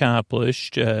something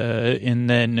accomplished, and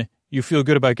then you feel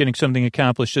good about getting something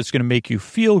accomplished that's going to make you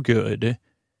feel good.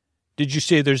 Did you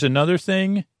say there's another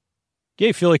thing? Yeah,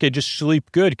 I feel like I just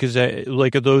sleep good because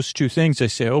of those two things. I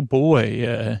say, oh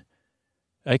boy,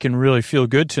 I can really feel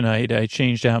good tonight. I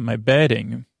changed out my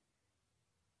bedding.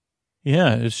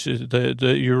 Yeah, it's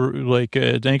you're like,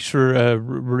 thanks for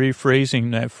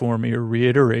rephrasing that for me or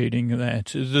reiterating that.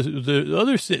 The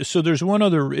other so there's one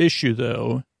other issue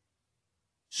though.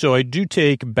 So I do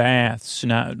take baths,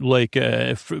 not like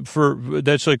for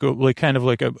that's like kind of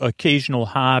like a occasional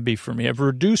hobby for me. I've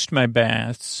reduced my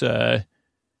baths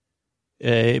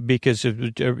because of,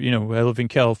 I live in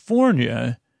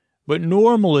California. But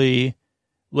normally,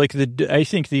 I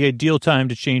think the ideal time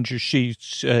to change your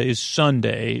sheets is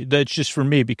Sunday. That's just for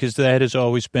me because that has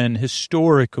always been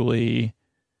historically,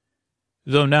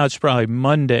 though now it's probably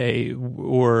Monday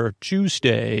or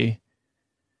Tuesday.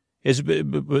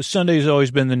 But Sunday has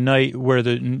always been the night where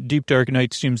the deep, dark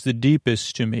night seems the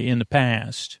deepest to me in the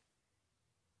past.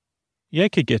 Yeah, I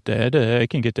could get that. I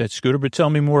can get that, Scooter. But tell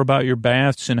me more about your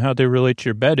baths and how they relate to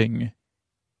your bedding.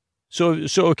 So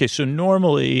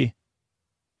normally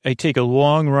I take a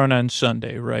long run on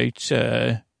Sunday, right?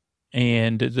 Or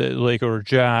a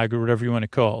jog or whatever you want to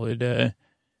call it. And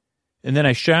then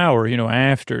I shower,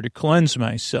 after to cleanse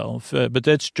myself. But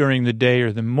that's during the day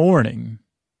or the morning.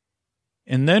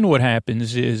 And then what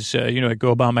happens is, I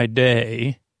go about my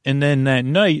day. And then that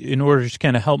night, in order to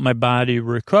kind of help my body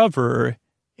recover,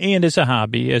 and as a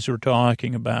hobby, as we're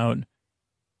talking about,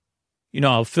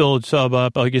 I'll fill a tub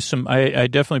up. I'll get I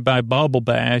definitely buy bubble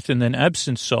bath and then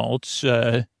Epsom salts.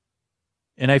 And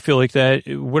I feel like that,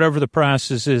 whatever the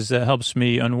process is, that helps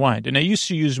me unwind. And I used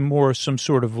to use some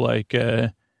sort of like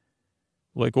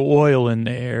oil in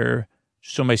there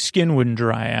so my skin wouldn't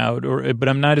dry out, but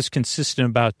I'm not as consistent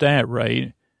about that,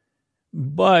 right?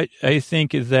 But I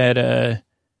think that,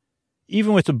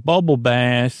 even with the bubble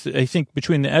bath, I think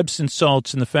between the Epsom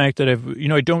salts and the fact that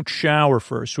I don't shower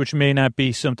first, which may not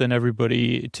be something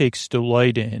everybody takes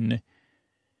delight in.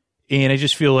 And I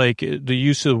just feel like the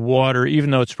use of water, even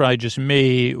though it's probably just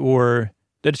me, or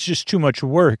that it's just too much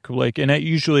work. And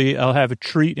I'll have a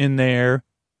treat in there.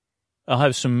 I'll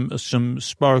have some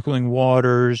sparkling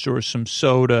waters or some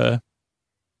soda.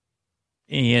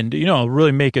 And, I'll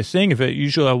really make a thing of it.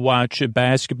 Usually I'll watch a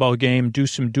basketball game, do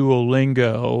some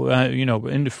Duolingo,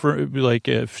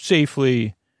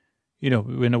 safely,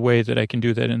 in a way that I can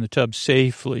do that in the tub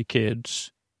safely,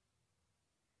 kids.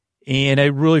 And I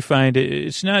really find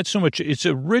it's not so much, it's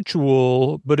a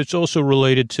ritual, but it's also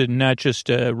related to not just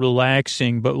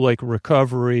relaxing, but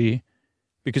recovery,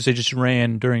 because I just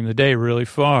ran during the day really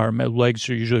far. My legs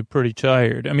are usually pretty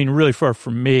tired. I mean, really far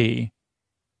from me.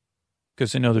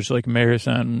 Because I know there's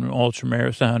marathon, ultra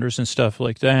marathoners and stuff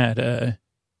like that. So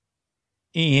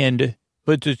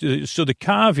the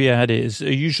caveat is I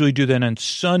usually do that on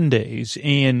Sundays.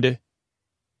 And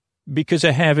because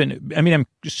I'm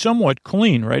somewhat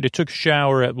clean, right? I took a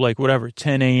shower at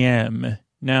 10 a.m.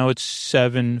 Now it's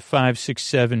 7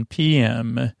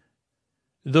 p.m.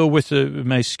 Though with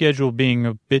my schedule being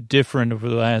a bit different over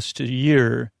the last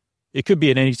year, it could be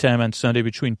at any time on Sunday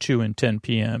between 2 and 10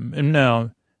 p.m. And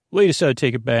no. Latest I would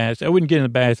take a bath. I wouldn't get in the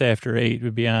bath after 8,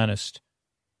 to be honest.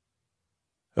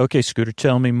 Okay, Scooter,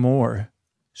 tell me more.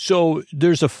 So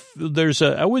there's I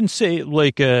wouldn't say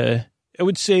I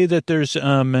would say that there's,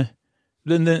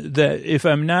 if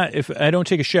I don't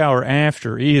take a shower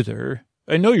after either,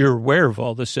 I know you're aware of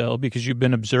all this, Elle, because you've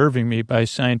been observing me by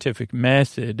scientific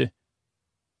method.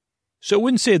 So I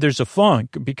wouldn't say there's a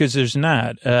funk because there's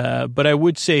not, but I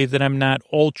would say that I'm not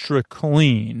ultra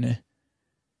clean.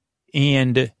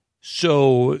 And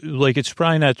so, it's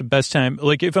probably not the best time.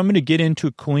 If I'm going to get into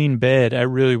a clean bed, I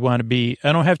really want to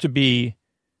I don't have to be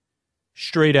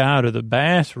straight out of the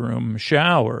bathroom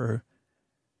shower.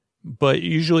 But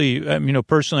usually,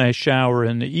 personally, I shower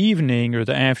in the evening or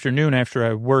the afternoon after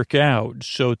I work out.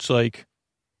 So it's I'm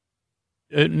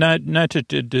not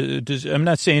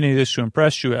saying any of this to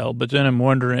impress you, Elle, but then I'm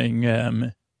wondering,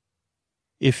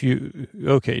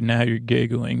 okay, now you're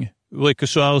giggling.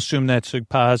 So I'll assume that's a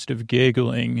positive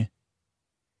giggling.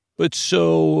 But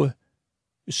so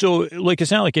it's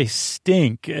not like I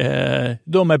stink,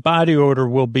 though my body odor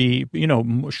will be,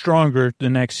 stronger the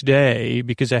next day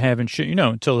because I haven't,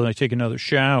 until I take another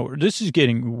shower. This is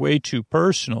getting way too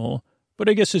personal, but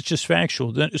I guess it's just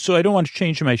factual. So I don't want to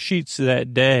change my sheets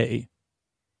that day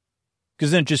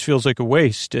because then it just feels like a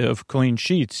waste of clean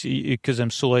sheets because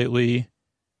I'm slightly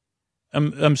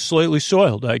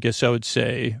soiled, I guess I would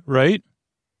say, right?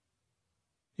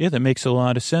 Yeah, that makes a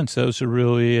lot of sense. That was a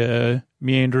really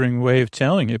meandering way of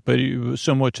telling it, but it was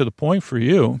somewhat to the point for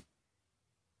you.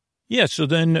 Yeah, so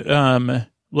then, I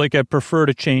prefer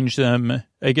to change them,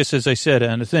 I guess, as I said,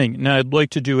 on a thing. Now, I'd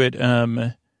like to do it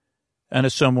on a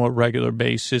somewhat regular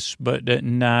basis, but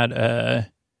not, I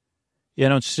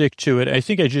don't stick to it. I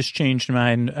think I just changed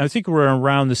mine. I think we're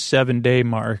around the 7-day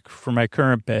mark for my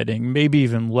current bedding, maybe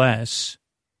even less.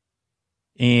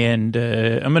 And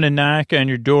I'm going to knock on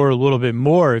your door a little bit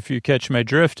more if you catch my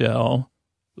drift, Elle.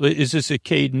 Is this a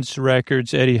Cadence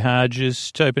Records, Eddie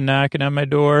Hodges type of knocking on my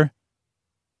door?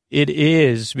 It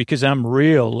is, because I'm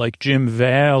real, like Jim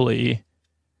Valley.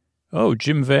 Oh,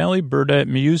 Jim Valley, Burdette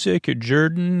Music,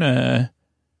 Jordan.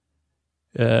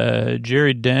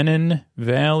 Jerry Denon,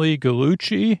 Valley,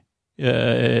 Gallucci,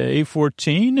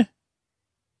 A14.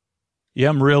 Yeah,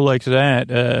 I'm real like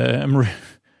that. I'm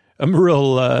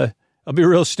real, I'll be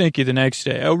real stinky the next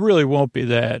day. I really won't be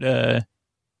that.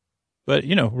 But,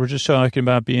 we're just talking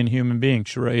about being human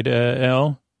beings, right,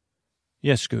 Al?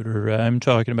 Yes, Scooter. I'm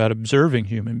talking about observing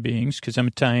human beings because I'm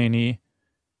a tiny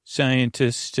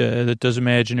scientist that does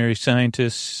imaginary science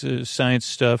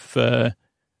stuff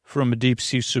from a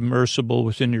deep-sea submersible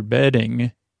within your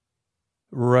bedding.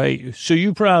 Right. So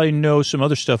you probably know some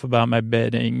other stuff about my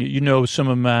bedding. You know some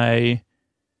of the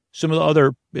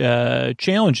other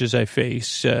challenges I face.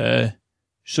 So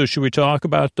should we talk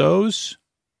about those?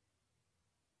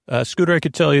 Scooter, I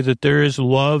could tell you that there is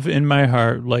love in my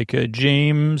heart, like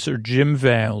James or Jim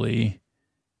Valley,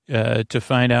 to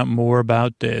find out more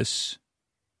about this.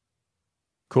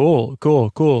 Cool.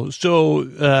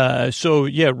 So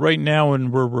yeah, right now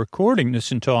when we're recording this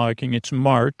and talking, it's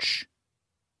March.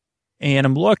 And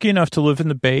I'm lucky enough to live in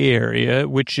the Bay Area,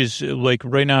 which is like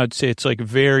right now I'd say it's like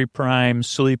very prime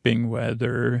sleeping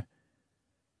weather.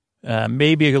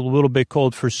 Maybe a little bit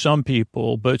cold for some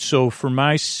people, but so for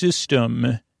my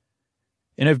system,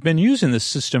 and I've been using this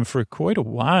system for quite a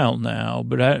while now,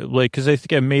 but because I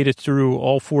think I made it through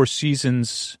all 4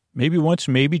 seasons, maybe once,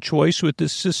 maybe twice with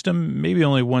this system, maybe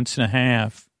only once and a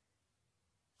half.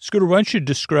 Scooter, why don't you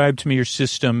describe to me your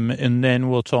system, and then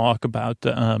we'll talk about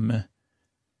the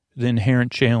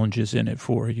inherent challenges in it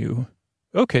for you.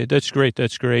 Okay, that's great.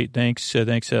 Thanks,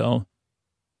 Al.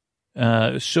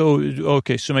 So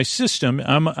my system,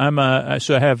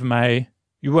 so I have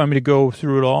you want me to go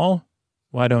through it all?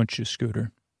 Why don't you,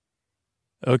 Scooter?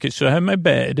 Okay, so I have my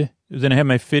bed, then I have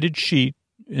my fitted sheet,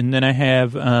 and then I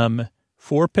have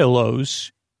 4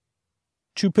 pillows,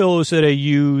 2 pillows that I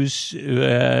use,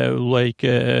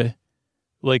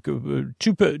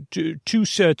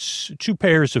 two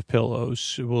pairs of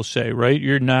pillows, we'll say, right?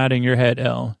 You're nodding your head,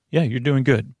 L. Yeah, you're doing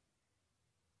good.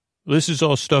 This is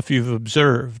all stuff you've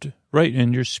observed, right?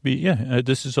 And your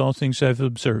this is all things I've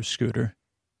observed, Scooter.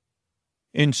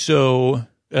 And so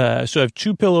I have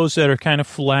 2 pillows that are kind of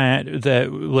flat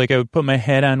that like I would put my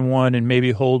head on one and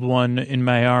maybe hold one in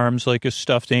my arms like a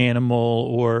stuffed animal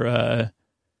or,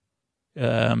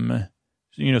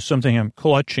 something I'm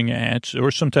clutching at,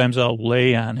 or sometimes I'll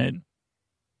lay on it.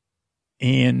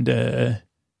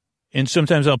 And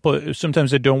sometimes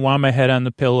sometimes I don't want my head on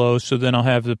the pillow. So then I'll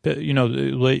have I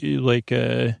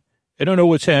don't know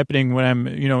what's happening when I'm,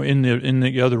 in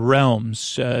the other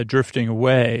realms, drifting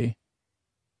away.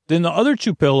 Then the other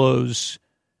 2 pillows,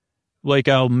 like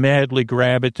I'll madly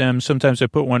grab at them. Sometimes I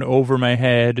put one over my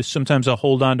head. Sometimes I'll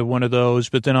hold on to one of those,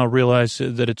 but then I'll realize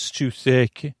that it's too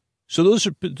thick. So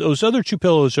those other 2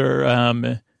 pillows are,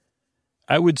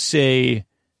 I would say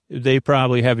they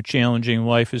probably have a challenging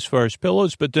life as far as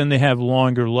pillows, but then they have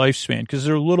longer lifespan because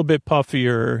they're a little bit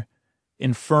puffier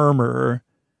and firmer,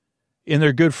 and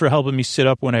they're good for helping me sit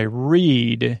up when I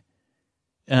read.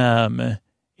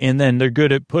 And then they're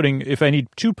good at if I need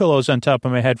 2 pillows on top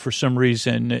of my head for some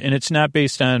reason, and it's not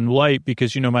based on light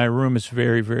because, my room is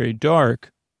very, very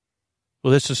dark.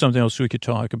 Well, this is something else we could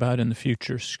talk about in the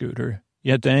future, Scooter.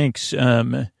 Yeah, thanks.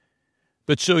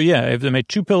 But so, yeah, I have my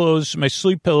 2 pillows, my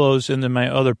sleep pillows, and then my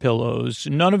other pillows.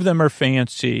 None of them are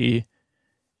fancy,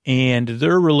 and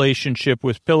their relationship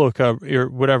with pillow cover, or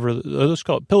whatever, let's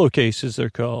call it pillowcases,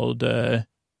 they're called,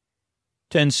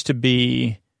 tends to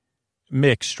be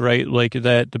mixed, right? Like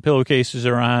that the pillowcases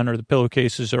are on or the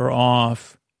pillowcases are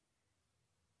off.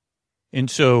 And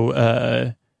so,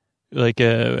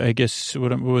 I guess,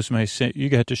 what was my, you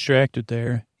got distracted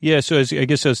there. Yeah, so I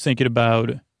guess I was thinking about,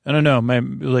 I don't know, my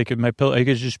pillow, I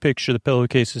could just picture the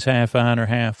pillowcases half on or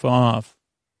half off.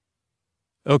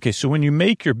 Okay, so when you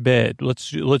make your bed, let's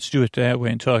do it that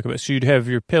way and talk about it. So you'd have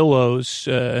your pillows,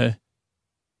 and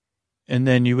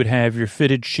then you would have your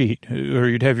fitted sheet,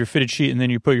 and then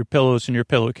you put your pillows and your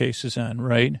pillowcases on,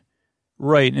 right?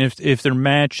 Right, and if they're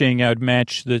matching, I would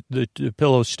match the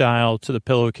pillow style to the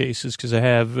pillowcases because I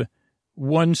have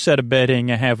one set of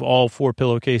bedding, I have all 4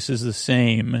 pillowcases the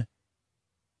same,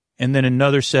 and then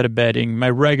another set of bedding, my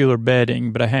regular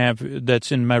bedding, but I have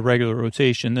that's in my regular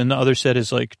rotation. Then the other set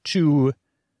is like 2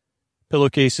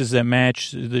 pillowcases that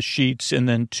match the sheets, and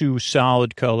then 2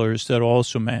 solid colors that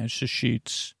also match the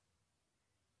sheets.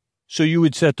 So you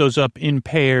would set those up in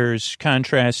pairs,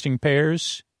 contrasting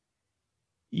pairs.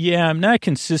 Yeah, I'm not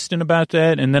consistent about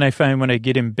that. And then I find when I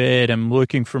get in bed, I'm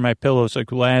looking for my pillows.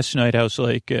 Like last night, I was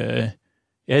like,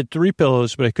 I had 3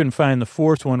 pillows, but I couldn't find the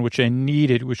 4th one, which I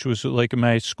needed, which was like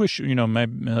my squish, my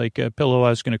pillow I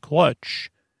was going to clutch.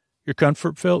 Your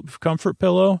comfort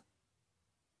pillow?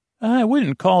 I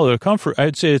wouldn't call it a comfort.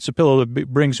 I'd say it's a pillow that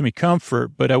brings me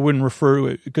comfort, but I wouldn't refer to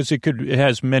it because it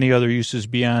has many other uses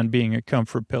beyond being a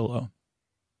comfort pillow.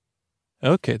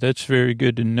 Okay, that's very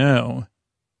good to know.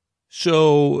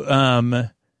 So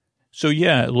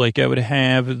yeah, like I would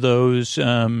have those,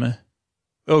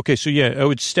 okay, so yeah, I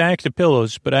would stack the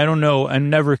pillows, but I don't know, I'm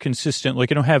never consistent.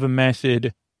 Like I don't have a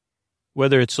method,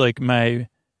 whether it's like my,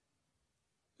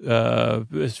 I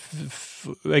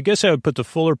guess I would put the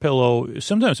fuller pillow.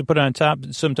 Sometimes I put it on top.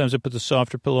 Sometimes I put the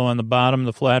softer pillow on the bottom,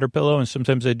 the flatter pillow. And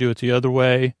sometimes I do it the other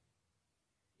way.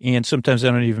 And sometimes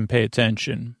I don't even pay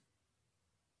attention.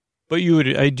 But you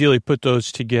would ideally put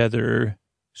those together.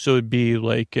 So it'd be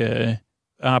like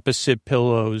opposite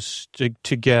pillows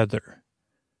together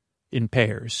in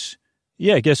pairs.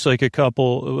 Yeah, I guess like I'd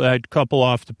couple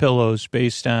off the pillows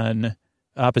based on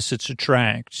opposites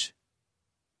attract.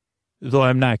 Though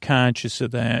I'm not conscious of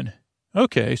that.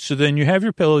 Okay, so then you have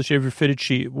your pillows, you have your fitted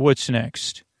sheet. What's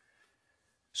next?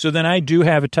 So then I do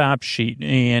have a top sheet,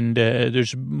 and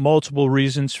there's multiple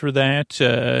reasons for that,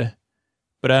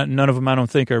 but none of them I don't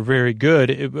think are very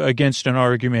good against an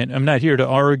argument. I'm not here to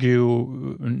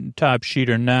argue top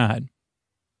sheet or not,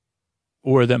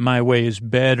 or that my way is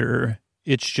better.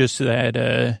 It's just that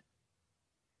I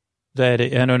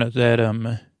don't know,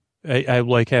 that I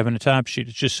like having a top sheet.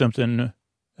 It's just something...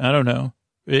 I don't know.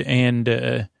 And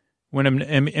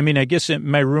I guess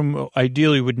my room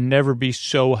ideally would never be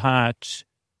so hot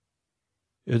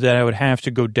that I would have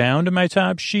to go down to my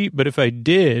top sheet. But if I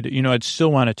did, I'd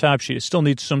still want a top sheet. It still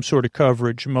needs some sort of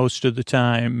coverage most of the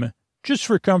time, just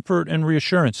for comfort and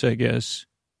reassurance, I guess.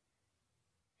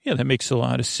 Yeah, that makes a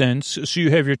lot of sense. So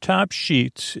you have your top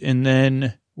sheet, and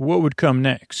then what would come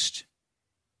next?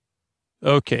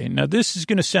 Okay, now this is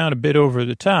going to sound a bit over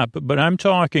the top, but I'm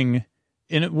talking...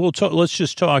 And let's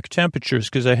just talk temperatures,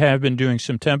 because I have been doing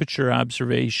some temperature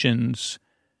observations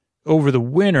over the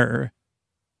winter.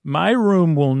 My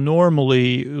room will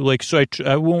normally,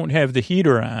 I won't have the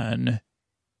heater on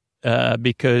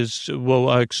because,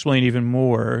 I'll explain even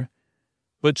more.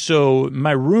 But so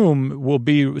my room will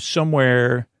be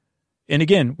somewhere, and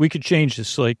again, we could change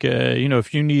this.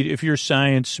 If your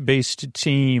science-based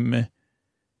team,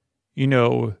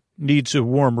 needs a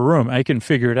warmer room, I can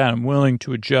figure it out. I'm willing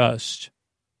to adjust.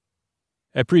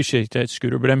 I appreciate that,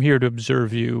 Scooter, but I'm here to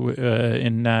observe you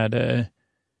and not.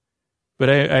 But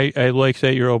I like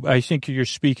that you're open. I think you're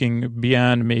speaking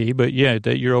beyond me, but yeah,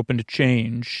 that you're open to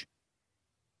change.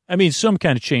 I mean, some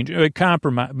kind of change, like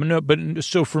compromise. No, but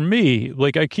so for me,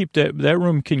 I keep that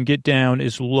room can get down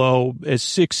as low as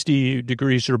 60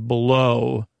 degrees or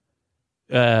below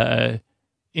in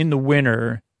the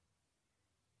winter.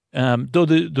 Though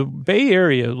the Bay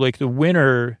Area, the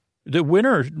winter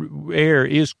air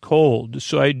is cold,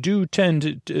 so I do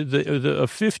tend to the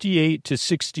 58 to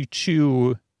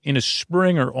 62 in a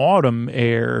spring or autumn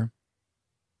air.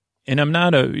 And I'm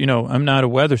not a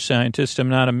weather scientist. I'm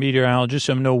not a meteorologist.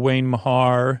 I'm no Wayne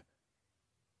Mahar.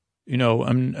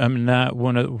 I'm not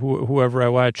one of whoever I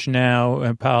watch now. I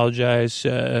apologize,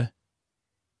 but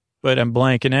I'm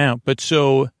blanking out. But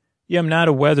so yeah, I'm not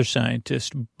a weather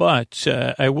scientist. But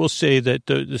I will say that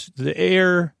the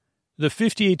air. The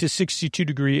 58 to 62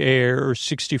 degree air or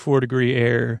 64 degree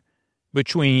air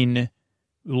between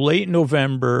late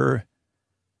November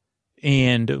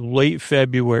and late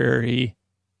February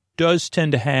does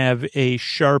tend to have a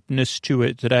sharpness to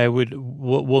it that I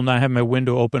will not have my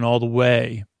window open all the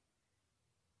way.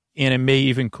 And it may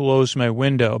even close my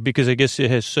window because I guess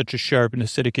it has such a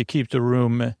sharpness that it could keep the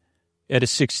room at a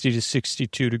 60 to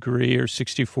 62 degree or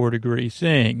 64 degree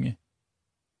thing.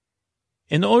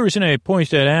 And the only reason I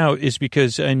point that out is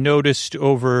because I noticed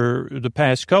over the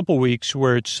past couple weeks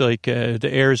where it's like the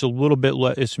air is a little bit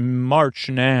less, it's March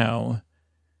now,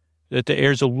 that the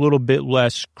air is a little bit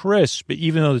less crisp, but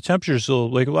even though the temperature's a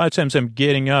lot of times I'm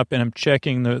getting up and I'm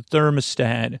checking the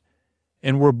thermostat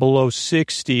and we're below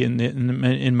 60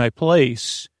 in my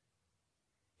place.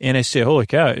 And I say, holy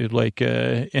cow,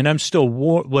 and I'm still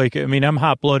warm, I'm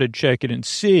hot-blooded, check it and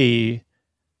see,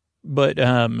 but,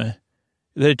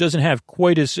 that it doesn't have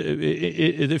quite as,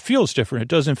 it feels different. It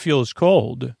doesn't feel as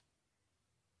cold.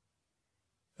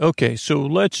 Okay, so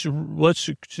let's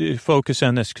focus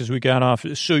on this because we got off.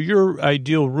 So your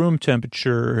ideal room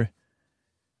temperature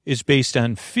is based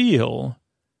on feel,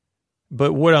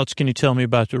 but what else can you tell me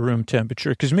about the room temperature?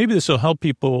 Because maybe this will help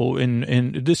people,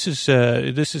 and this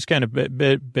is kind of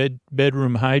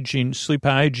bedroom hygiene, sleep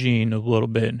hygiene a little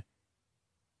bit.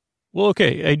 Well,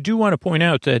 okay, I do want to point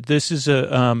out that this is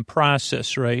a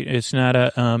process, right? It's not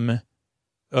a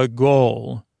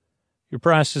goal. Your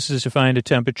process is to find a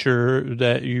temperature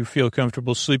that you feel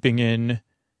comfortable sleeping in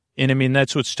And I mean,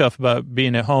 that's what's tough about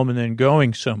being at home and then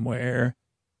going somewhere.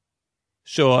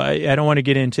 So I don't want to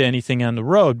get into anything on the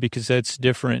road because that's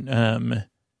different.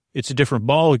 It's a different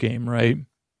ball game, right?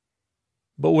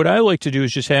 But what I like to do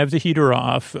is just have the heater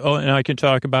off. Oh, and I can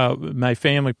talk about my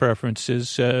family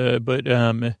preferences.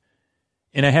 And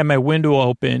I have my window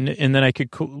open, and then I could,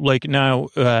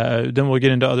 then we'll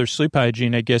get into other sleep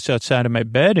hygiene, I guess, outside of my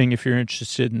bedding, if you're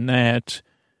interested in that,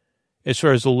 as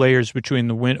far as the layers between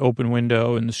the open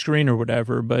window and the screen or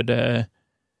whatever. But,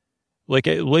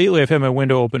 lately I've had my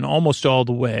window open almost all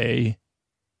the way,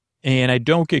 and I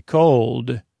don't get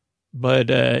cold. But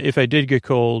if I did get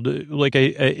cold,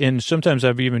 and sometimes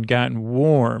I've even gotten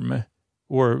warm,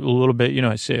 or a little bit,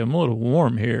 I say, I'm a little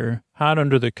warm here, hot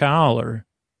under the collar.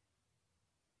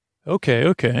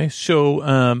 Okay.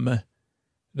 So,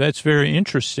 that's very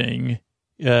interesting.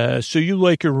 So you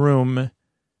like your room.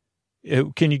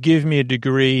 Can you give me a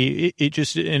degree?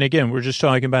 And again, we're just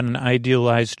talking about an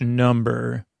idealized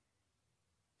number.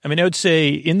 I mean, I would say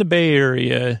in the Bay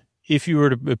Area, if you were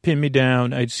to pin me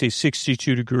down, I'd say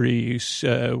 62 degrees,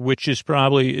 which is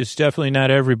definitely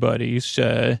not everybody's.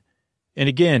 And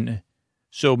again,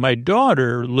 so my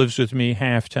daughter lives with me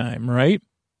half-time, right?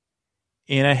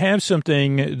 And I have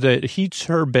something that heats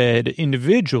her bed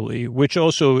individually, which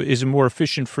also is more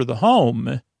efficient for the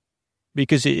home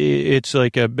because it's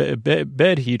like a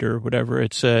bed heater or whatever.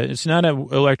 It's not an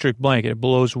electric blanket. It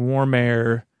blows warm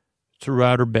air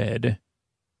throughout her bed,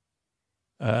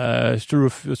 through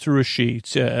a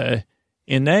sheet. And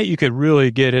that you could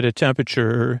really get at a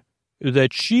temperature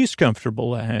that she's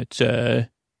comfortable at.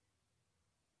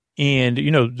 And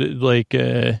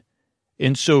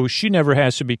so she never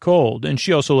has to be cold. And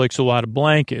she also likes a lot of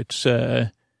blankets.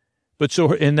 And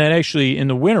that actually in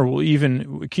the winter will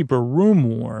even keep her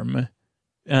room warm.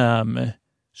 So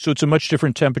it's a much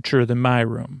different temperature than my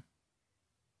room.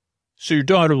 So your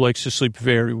daughter likes to sleep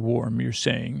very warm, you're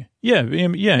saying? Yeah,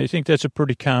 I think that's a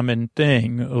pretty common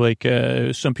thing. Like,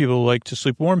 some people like to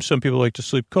sleep warm, some people like to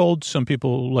sleep cold, some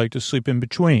people like to sleep in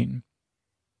between.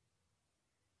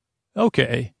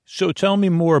 Okay, so tell me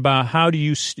more about how do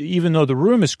you, even though the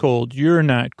room is cold, you're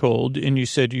not cold, and you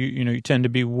said you tend to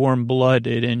be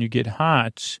warm-blooded and you get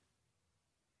hot.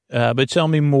 But tell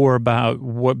me more about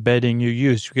what bedding you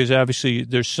use, because obviously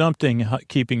there's something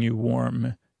keeping you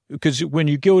warm. Because when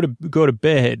you go to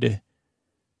bed,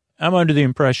 I'm under the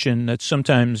impression that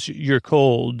sometimes you're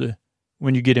cold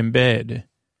when you get in bed.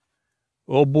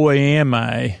 Oh boy, am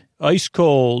I ice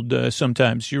cold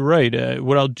sometimes. You're right.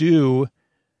 What I'll do.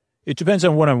 It depends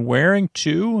on what I'm wearing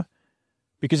too,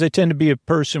 because I tend to be a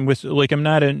person with I'm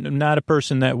not a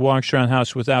person that walks around the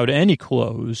house without any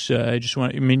clothes.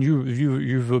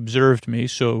 You've observed me,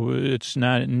 so it's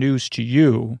not news to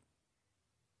you.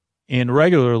 And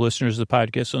regular listeners of the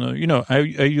podcast will know, I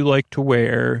you like to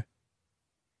wear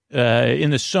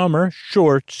in the summer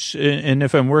shorts, and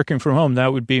if I'm working from home,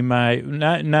 that would be my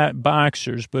not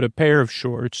boxers, but a pair of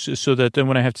shorts, so that then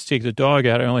when I have to take the dog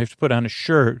out, I only have to put on a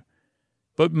shirt.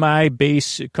 But my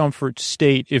base comfort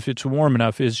state, if it's warm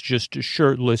enough, is just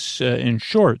shirtless in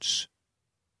shorts.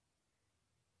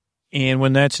 And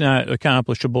when that's not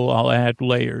accomplishable, I'll add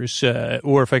layers.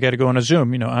 Or if I got to go on a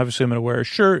Zoom, obviously I'm going to wear a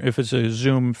shirt. If it's a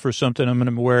Zoom for something, I'm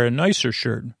going to wear a nicer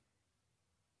shirt.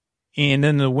 And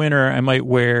in the winter, I might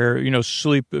wear,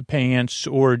 sleep pants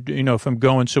or, if I'm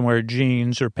going somewhere,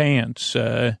 jeans or pants.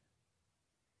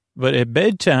 But at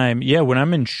bedtime, when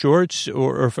I'm in shorts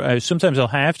or sometimes I'll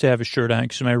have to have a shirt on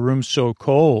because my room's so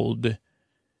cold.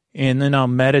 And then I'll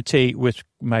meditate with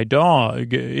my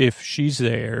dog if she's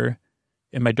there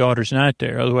and my daughter's not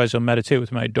there. Otherwise, I'll meditate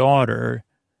with my daughter.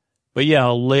 But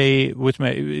I'll lay with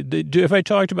have I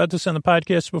talked about this on the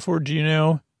podcast before? Do you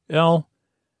know, Elle?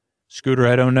 Scooter,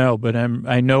 I don't know, but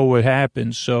I know what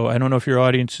happens. So I don't know if your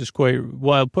audience is quite,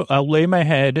 I'll lay my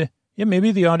head. Yeah,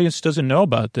 maybe the audience doesn't know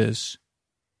about this.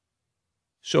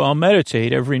 So I'll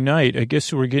meditate every night. I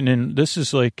guess we're getting in,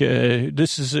 I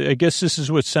guess this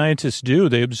is what scientists do.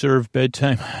 They observe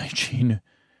bedtime hygiene.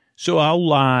 So I'll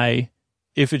lie,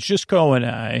 if it's just Co and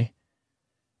I,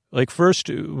 first,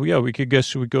 we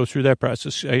go through that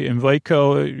process. I invite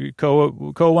Co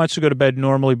wants to go to bed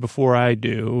normally before I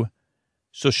do.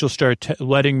 So she'll start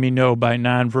letting me know by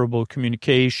nonverbal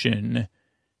communication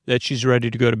that she's ready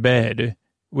to go to bed,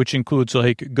 which includes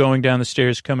going down the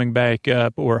stairs, coming back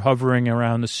up, or hovering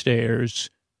around the stairs,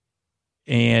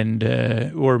 and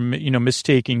or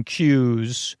mistaking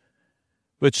cues.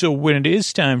 But so when it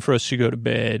is time for us to go to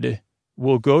bed,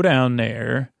 we'll go down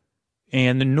there,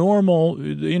 and the normal,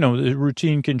 the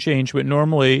routine can change, but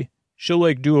normally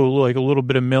she'll do a little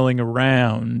bit of milling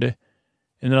around,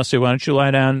 and then I'll say, why don't you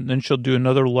lie down? And then she'll do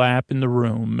another lap in the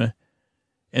room.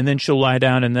 And then she'll lie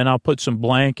down, and then I'll put some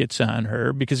blankets on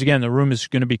her because, again, the room is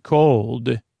going to be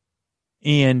cold.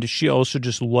 And she also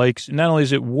just likes, not only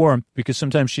is it warmth, because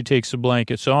sometimes she takes the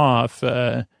blankets off,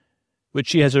 but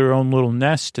she has her own little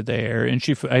nest there. And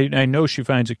I know she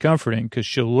finds it comforting because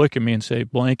she'll look at me and say,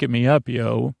 blanket me up,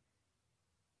 yo.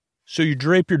 So you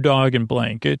drape your dog in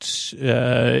blankets,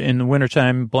 in the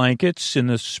wintertime, blankets, in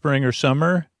the spring or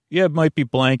summer. Yeah, it might be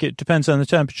blanket, depends on the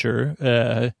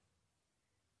temperature.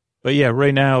 But yeah,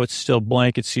 right now it's still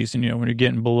blanket season, when you're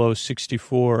getting below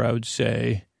 64, I would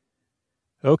say.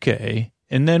 Okay.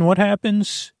 And then what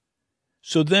happens?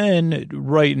 So then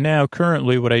right now,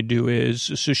 currently what I do is,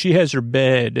 so she has her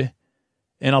bed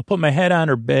and I'll put my head on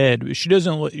her bed. She's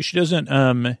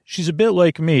a bit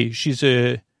like me. She's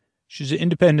an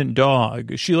independent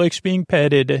dog. She likes being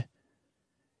petted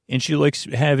and she likes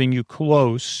having you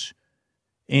close.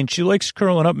 And she likes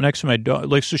curling up next to my dog.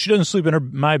 So she doesn't sleep in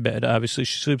my bed, obviously.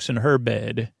 She sleeps in her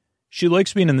bed. She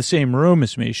likes being in the same room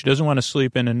as me. She doesn't want to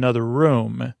sleep in another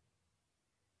room.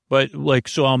 But,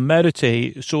 so I'll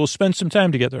meditate. So we'll spend some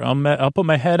time together. I'll put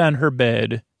my head on her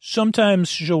bed. Sometimes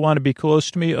she'll want to be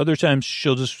close to me. Other times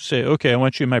she'll just say, okay, I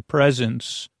want you in my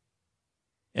presence.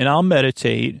 And I'll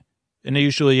meditate. And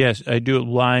usually, yes, I do it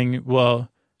lying. Well,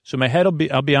 so my head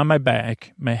I'll be on my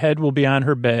back. My head will be on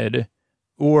her bed.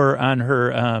 Or on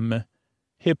her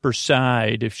hip or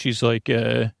side, if she's like,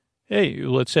 hey,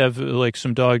 let's have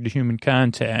some dog to human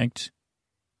contact.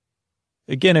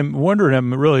 Again, I'm wondering,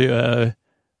 I'm really,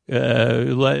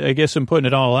 I guess I'm putting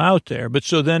it all out there. But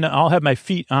so then I'll have my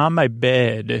feet on my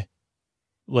bed,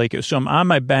 so I'm on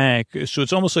my back. So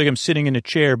it's almost like I'm sitting in a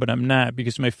chair, but I'm not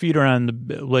because my feet are on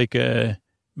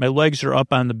my legs are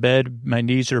up on the bed, my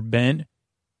knees are bent.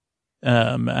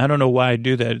 I don't know why I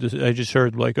do that. I just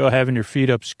heard having your feet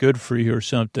up's good for you or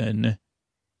something.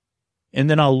 And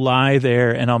then I'll lie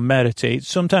there and I'll meditate.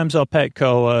 Sometimes I'll pet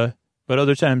Koa, but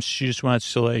other times she just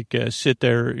wants to sit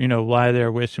there, lie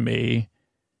there with me.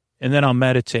 And then I'll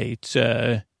meditate.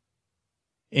 And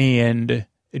I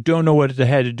don't know what it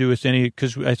had to do with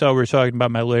because I thought we were talking about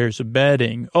my layers of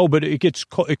bedding. Oh, but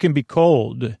it can be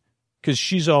cold because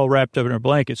she's all wrapped up in her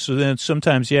blanket. So then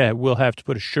sometimes, we'll have to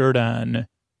put a shirt on.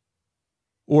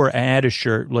 Or add a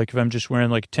shirt, if I'm just wearing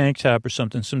a tank top or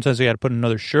something. Sometimes I got to put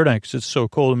another shirt on because it's so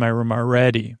cold in my room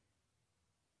already.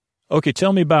 Okay,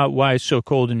 tell me about why it's so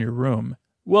cold in your room.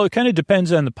 Well, it kind of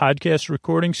depends on the podcast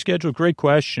recording schedule. Great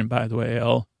question, by the way,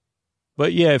 El.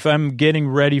 But yeah, if I'm getting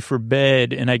ready for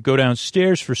bed and I go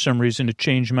downstairs for some reason to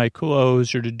change my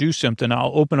clothes or to do something,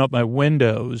 I'll open up my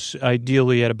windows,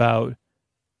 ideally at about,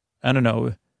 I don't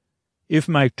know, if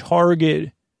my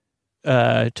target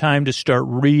time to start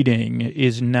reading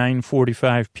is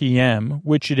 9:45 p.m.,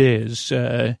 which it is,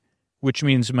 which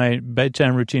means my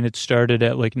bedtime routine had started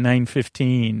at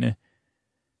 9:15.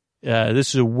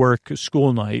 This is a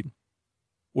school night,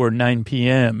 or 9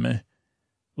 p.m.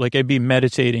 I'd be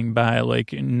meditating by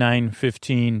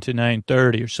 9:15 to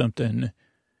 9:30 or something.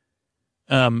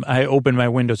 I open my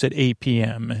windows at 8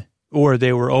 p.m. Or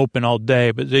they were open all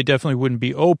day, but they definitely wouldn't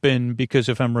be open because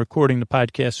if I'm recording the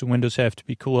podcast, the windows have to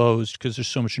be closed because there's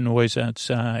so much noise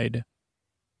outside.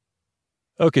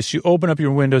 Okay, so you open up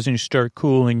your windows and you start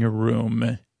cooling your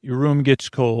room. Your room gets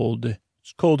cold.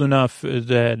 It's cold enough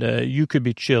that you could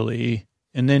be chilly.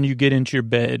 And then you get into your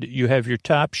bed. You have your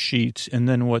top sheets, and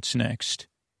then what's next?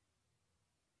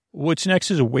 What's next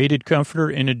is a weighted comforter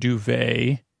and a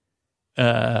duvet.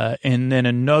 And then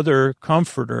another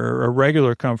comforter, a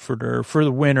regular comforter for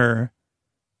the winter,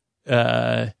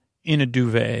 in a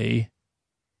duvet.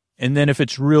 And then if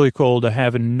it's really cold, I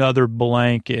have another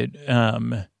blanket,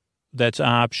 that's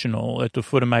optional at the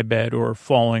foot of my bed or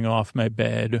falling off my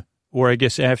bed. Or I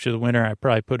guess after the winter, I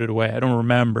probably put it away. I don't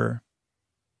remember.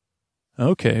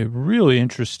 Okay. Really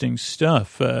interesting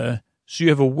stuff. So you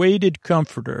have a weighted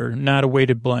comforter, not a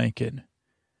weighted blanket.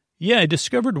 Yeah, I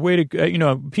discovered weighted,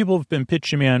 people have been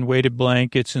pitching me on weighted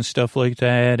blankets and stuff like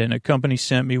that, and a company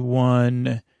sent me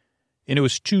one, and it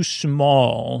was too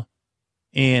small,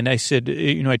 and I said,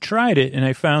 I tried it, and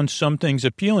I found some things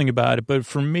appealing about it, but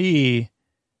for me,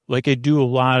 I do a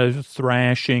lot of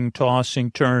thrashing,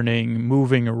 tossing, turning,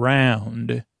 moving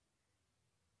around,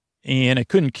 and I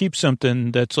couldn't keep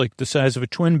something that's the size of a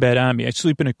twin bed on me. I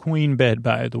sleep in a queen bed,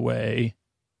 by the way.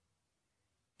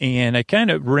 And I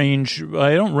kind of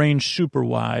I don't range super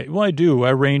wide. Well, I do. I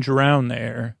range around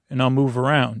there and I'll move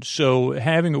around. So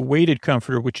having a weighted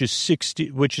comforter, which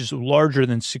is larger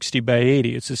than 60 by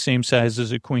 80, it's the same size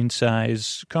as a queen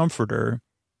size comforter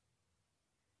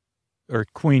or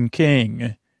queen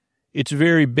king. It's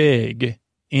very big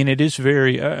And it is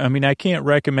very, I mean, I can't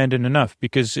recommend it enough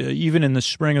because even in the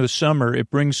spring or the summer, it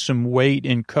brings some weight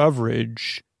and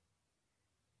coverage,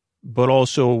 but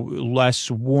also less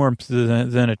warmth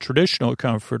than a traditional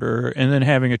comforter. And then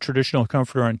having a traditional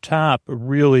comforter on top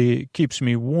really keeps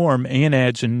me warm and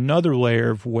adds another layer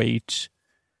of weight.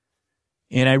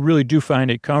 And I really do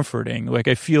find it comforting. Like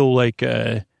I feel like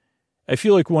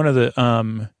one of the,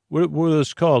 what are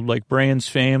those called? Like Brand's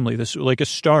Family, this like a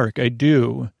Stark. I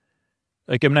do.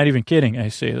 Like, I'm not even kidding. I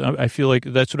feel like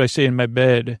that's what I say in my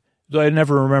bed. Though I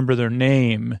never remember their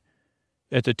name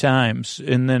at the times.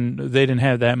 And then they didn't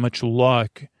have that much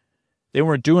luck. They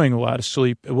weren't doing a lot of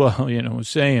sleep. Well, you know what I'm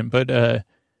saying. But,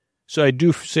 so I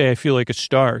do say I feel like a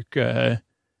Stark.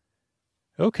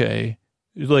 Okay.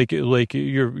 Like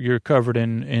you're covered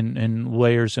in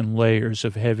layers and layers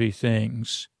of heavy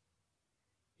things.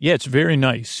 Yeah, it's very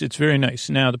nice. It's very nice.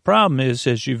 Now, the problem is,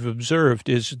 as you've observed,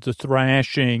 is the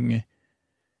thrashing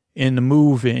and the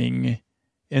moving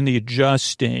and the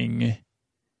adjusting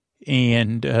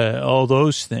and all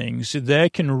those things.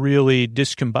 That can really I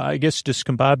guess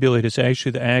discombobulate is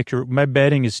actually the accurate. My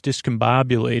bedding is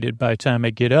discombobulated by the time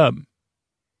I get up.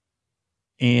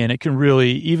 And it can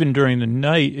really, even during the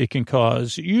night, it can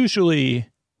cause, usually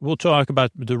we'll talk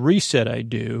about the reset I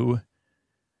do,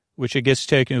 which I guess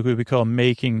technically we call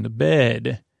making the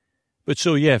bed. But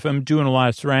so, yeah, if I'm doing a lot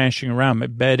of thrashing around, my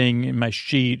bedding and my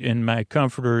sheet and my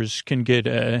comforters can get,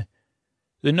 the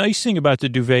nice thing about the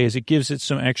duvet is it gives it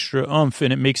some extra oomph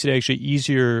and it makes it actually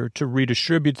easier to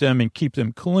redistribute them and keep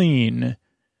them clean.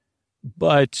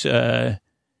 But,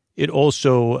 it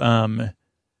also,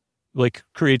 like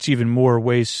creates even more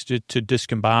ways to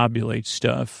discombobulate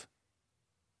stuff.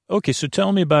 Okay. So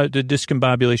tell me about the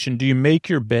discombobulation. Do you make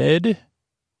your bed?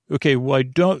 Okay, well, I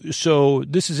don't. So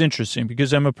this is interesting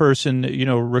because I'm a person, you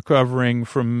know, recovering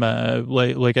from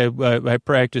I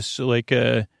practice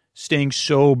staying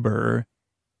sober,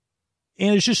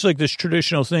 and it's just like this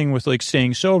traditional thing with like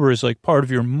staying sober is like part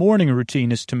of your morning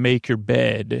routine is to make your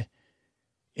bed,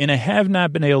 and I have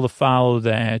not been able to follow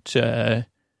that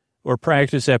or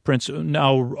practice that principle.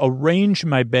 Now arrange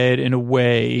my bed in a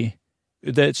way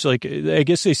that's like, I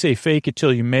guess they say fake it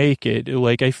till you make it.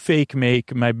 Like I fake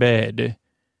make my bed,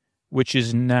 which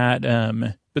is not,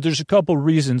 but there's a couple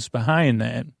reasons behind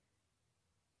that.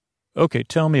 Okay,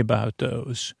 tell me about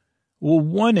those. Well,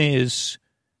 one is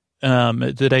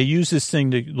that I use this thing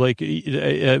to, like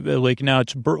now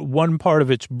it's, one part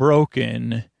of it's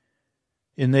broken,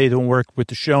 and they don't work with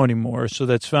the show anymore, so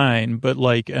that's fine. But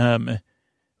like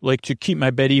to keep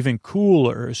my bed even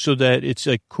cooler so that it's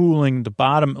like cooling the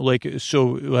bottom,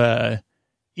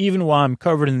 even while I'm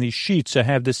covered in these sheets, I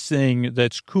have this thing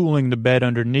that's cooling the bed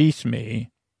underneath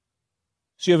me.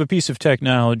 So you have a piece of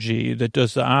technology that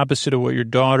does the opposite of what your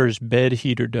daughter's bed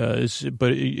heater does,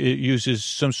 but it uses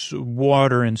some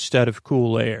water instead of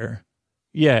cool air.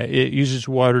 Yeah, it uses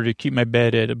water to keep my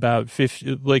bed at about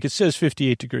 50, like it says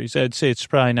 58 degrees. I'd say it's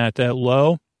probably not that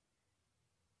low.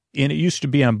 And it used to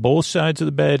be on both sides of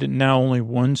the bed, and now only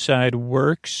one side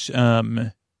works.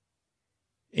 But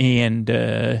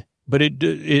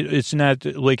it's not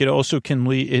like it also can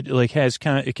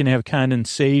it can have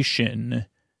condensation.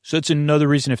 So that's another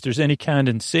reason if there's any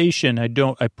condensation,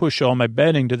 I push all my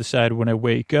bedding to the side when I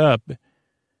wake up.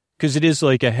 Cause it is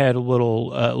like I had a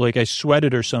little, like I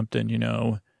sweated or something, you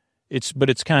know, but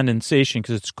it's condensation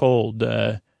cause it's cold.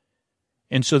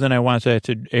 And so then I want that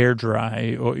to air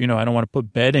dry or, you know, I don't want to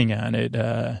put bedding on it.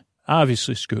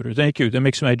 Obviously, Scooter, thank you. That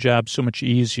makes my job so much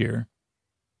easier.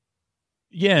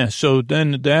 Yeah, so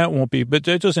then that won't be, but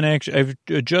that doesn't actually, I've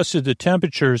adjusted the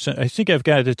temperatures. I think I've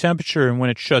got the temperature and when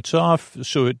it shuts off,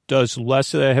 so it does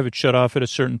less of that. I have it shut off at a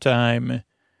certain time.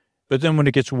 But then when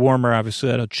it gets warmer, obviously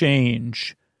that'll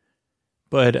change.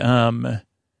 But,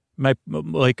 but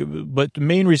the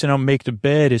main reason I don't make the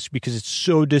bed is because it's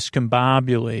so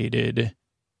discombobulated.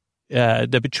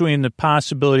 That between the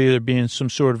possibility of there being some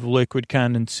sort of liquid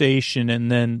condensation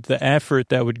and then the effort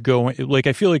that would go, like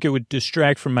I feel like it would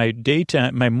distract from my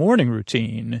morning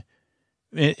routine.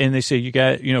 And they say you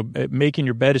got, you know, making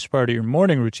your bed is part of your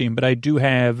morning routine. But I do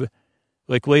have,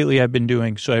 like lately I've been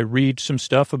doing, so I read some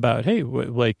stuff about, hey,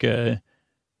 what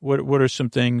are some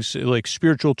things like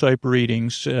spiritual type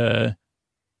readings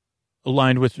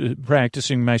aligned with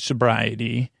practicing my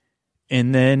sobriety.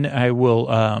 And then I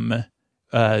will,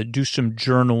 do some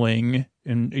journaling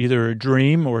in either a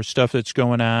dream or stuff that's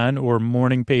going on or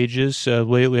morning pages.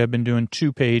 Lately I've been doing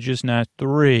 2 pages, not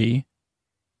 3.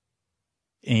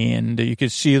 And you can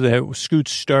see that Scoot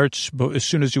starts as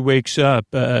soon as he wakes up,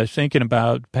 thinking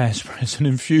about past, present,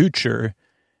 and future.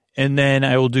 And then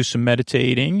I will do some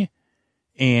meditating.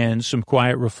 and some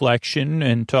quiet reflection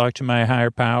and talk to my higher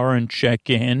power and check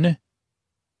in.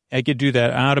 I could do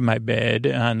that out of my bed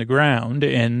on the ground,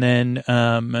 and then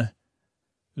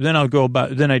I'll go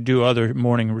about. Then I do other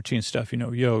morning routine stuff,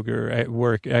 yoga, at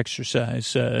work, exercise.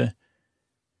 So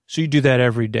you do that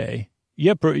every day.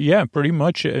 Yeah, pretty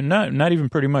much. Not even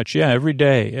pretty much. Yeah, every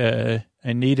day.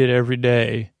 I need it every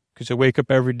day because I wake up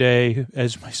every day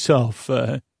as myself.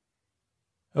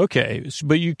 Okay,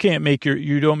 but you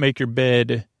don't make your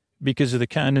bed because of the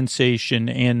condensation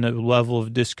and the level of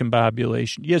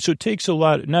discombobulation. Yeah, so it takes a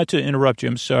lot. Not to interrupt you,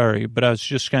 I'm sorry, but I was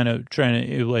just kind of trying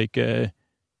to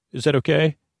is that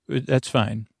okay? That's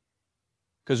fine.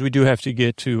 Because we do have to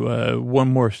get to one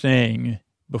more thing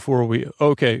before we.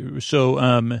 Okay,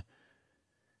 so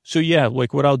yeah,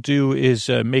 like what I'll do is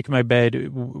make my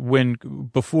bed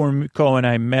before Nicole and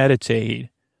I meditate,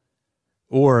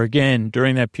 or again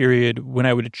during that period when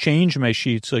I would change my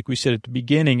sheets, like we said at the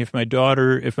beginning. If my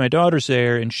daughter's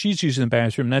there and she's using the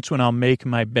bathroom, that's when I'll make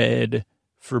my bed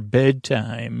for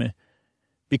bedtime,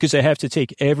 because I have to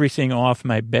take everything off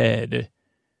my bed.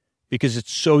 Because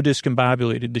it's so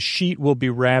discombobulated. The sheet will be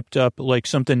wrapped up like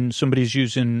something somebody's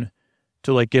using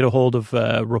to like get a hold of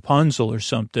Rapunzel or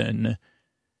something.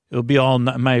 It'll be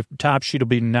my top sheet will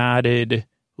be knotted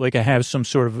like I have some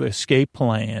sort of escape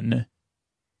plan.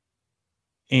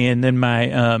 And then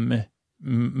my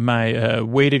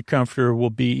weighted comforter will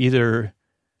be either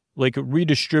like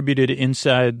redistributed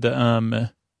inside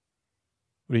the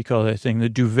what do you call that thing? The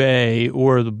duvet,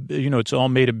 or it's all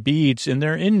made of beads, and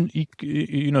they're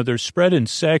they're spread in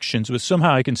sections, but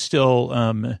somehow I can still,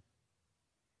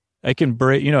 I can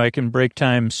break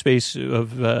time space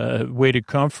of weighted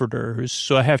comforters.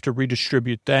 So I have to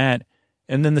redistribute that.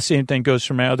 And then the same thing goes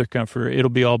for my other comforter. It'll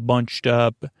be all bunched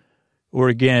up, or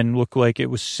again, look like it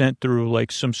was sent through like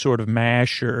some sort of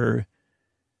masher.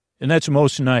 And that's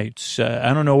most nights.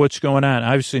 I don't know what's going on.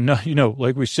 Obviously,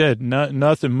 like we said,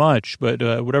 nothing much, but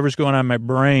whatever's going on in my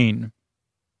brain,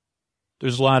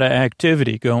 there's a lot of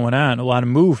activity going on, a lot of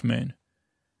movement.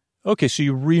 Okay, so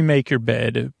you remake your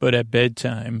bed, but at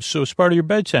bedtime. So as part of your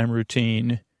bedtime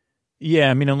routine,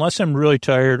 yeah, I mean, unless I'm really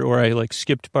tired or I like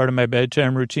skipped part of my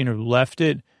bedtime routine or left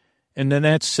it, and then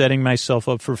that's setting myself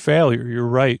up for failure. You're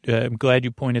right. I'm glad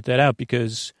you pointed that out,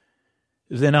 because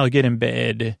then I'll get in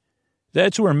bed.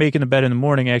 That's where making the bed in the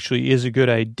morning actually is a good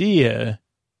idea.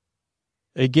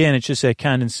 Again, it's just that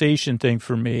condensation thing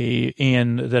for me,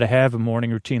 and that I have a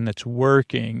morning routine that's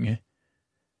working,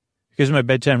 because my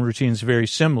bedtime routine is very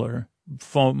similar.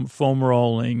 Foam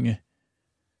rolling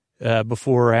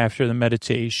before or after the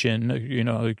meditation,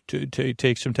 to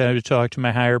take some time to talk to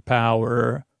my higher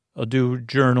power. I'll do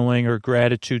journaling or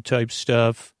gratitude type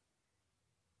stuff.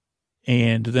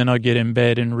 And then I'll get in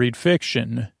bed and read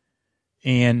fiction.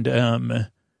 And,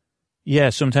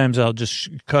 sometimes I'll just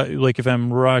cut, like if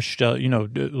I'm rushed, I'll,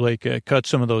 cut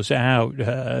some of those out.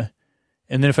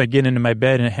 And then if I get into my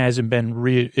bed and it hasn't been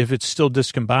if it's still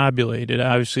discombobulated,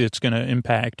 obviously it's going to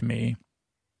impact me.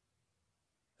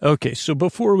 Okay. So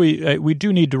before we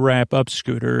do need to wrap up,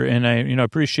 Scooter, and I,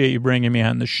 appreciate you bringing me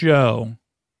on the show.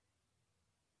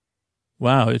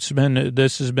 Wow. This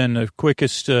has been the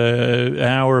quickest,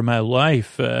 hour of my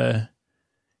life.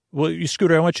 Well,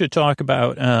 Scooter, I want you to talk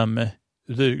about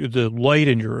the light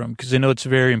in your room, because I know it's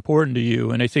very important to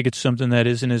you, and I think it's something that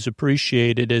isn't as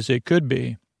appreciated as it could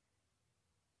be.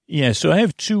 Yeah, so I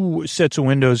have 2 sets of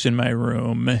windows in my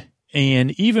room,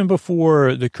 and even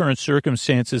before the current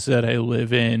circumstances that I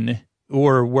live in,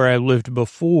 or where I lived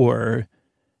before,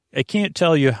 I can't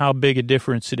tell you how big a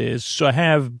difference it is. So I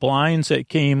have blinds that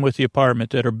came with the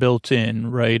apartment that are built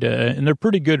in, right, and they're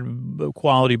pretty good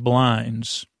quality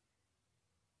blinds.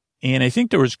 And I think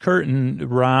there was curtain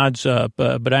rods up,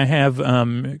 but I have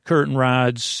curtain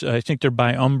rods, I think they're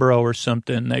by Umbro or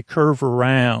something, that curve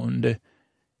around.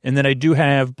 And then I do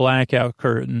have blackout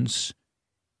curtains,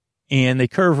 and they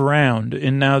curve around.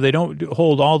 And now they don't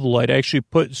hold all the light. I actually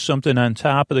put something on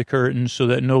top of the curtain so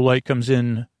that no light comes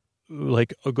in,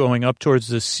 like going up towards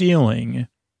the ceiling.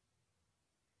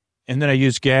 And then I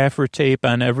use gaffer tape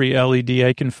on every LED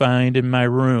I can find in my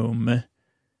room.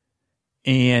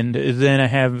 And then I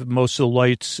have most of the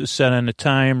lights set on a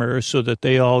timer so that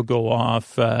they all go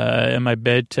off at my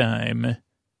bedtime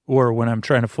or when I'm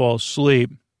trying to fall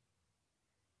asleep.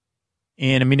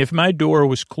 And I mean, if my door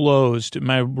was closed,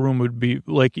 my room would be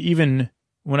like, even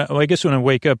when I guess when I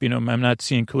wake up, I'm not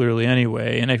seeing clearly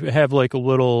anyway. And I have like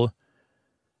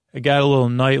I got a little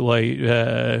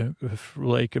nightlight,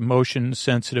 like a motion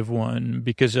sensitive one,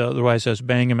 because otherwise I was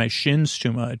banging my shins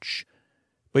too much.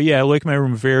 But yeah, I like my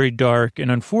room very dark, and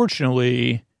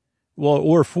unfortunately,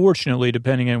 or fortunately,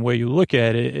 depending on the way you look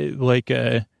at it,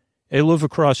 I live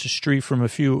across the street from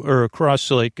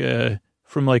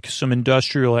from like some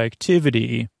industrial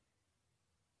activity.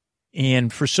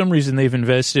 And for some reason, they've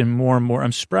invested in more and more.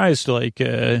 I'm surprised, like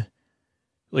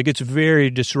it's very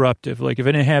disruptive. Like if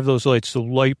I didn't have those lights, the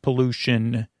light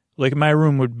pollution, like my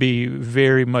room would be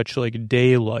very much like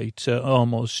daylight,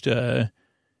 almost.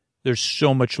 There's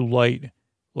so much light,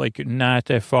 like not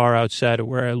that far outside of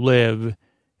where I live.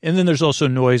 And then there's also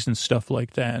noise and stuff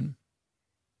like that.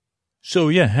 So,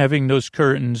 yeah, having those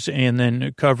curtains and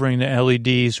then covering the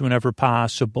LEDs whenever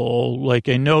possible. Like,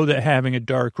 I know that having a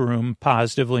dark room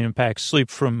positively impacts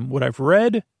sleep from what I've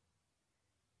read,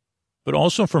 but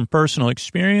also from personal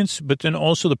experience, but then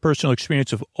also the personal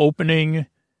experience of opening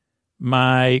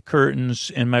my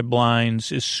curtains and my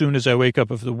blinds as soon as I wake up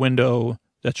of the window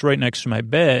that's right next to my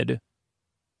bed,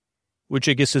 which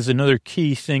I guess is another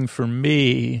key thing for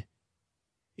me,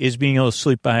 is being able to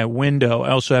sleep by a window. I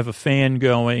also have a fan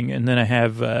going, and then I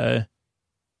have the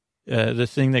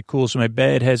thing that cools my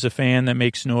bed has a fan that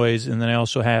makes noise, and then I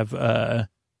also have a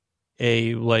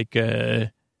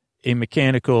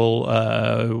mechanical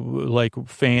like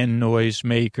fan noise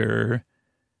maker,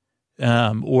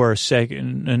 or a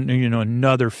second,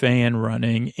 another fan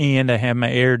running, and I have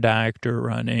my air doctor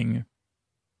running.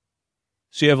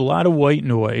 So you have a lot of white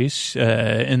noise,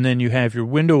 and then you have your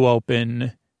window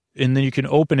open. And then you can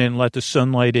open it and let the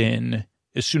sunlight in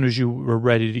as soon as you are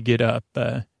ready to get up.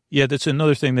 Yeah, that's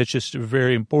another thing that's just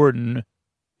very important,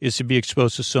 is to be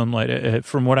exposed to sunlight,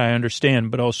 from what I understand,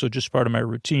 but also just part of my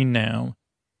routine now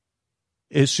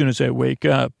as soon as I wake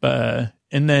up. And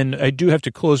then I do have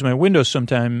to close my window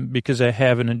sometime because I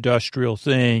have an industrial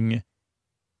thing.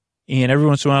 And every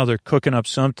once in a while they're cooking up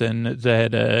something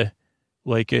that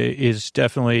is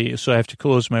definitely, so I have to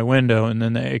close my window, and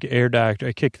then I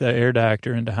kick the air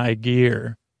doctor into high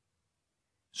gear.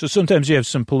 So sometimes you have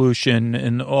some pollution,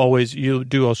 and always, you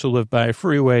do also live by a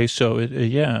freeway. So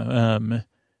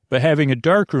but having a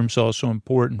dark room is also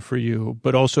important for you,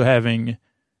 but also having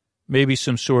maybe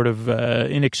some sort of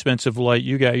inexpensive light.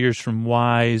 You got yours from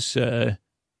Wise, and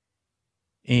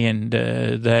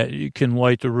that you can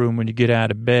light the room when you get out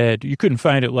of bed. You couldn't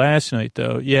find it last night,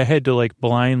 though. Yeah, I had to like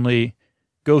blindly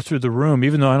go through the room,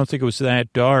 even though I don't think it was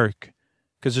that dark,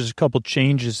 because there's a couple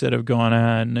changes that have gone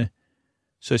on.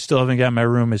 So I still haven't got my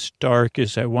room as dark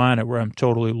as I want it, where I'm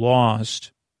totally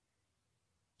lost.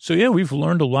 So, yeah, we've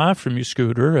learned a lot from you,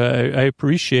 Scooter. I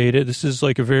appreciate it. This is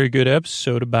like a very good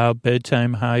episode about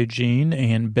bedtime hygiene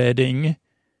and bedding.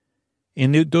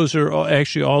 And those are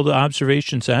actually all the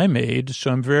observations I made. So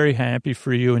I'm very happy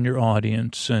for you and your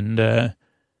audience. And I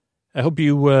hope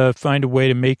you find a way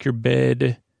to make your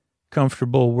bed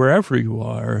comfortable wherever you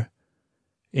are,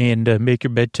 and make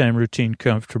your bedtime routine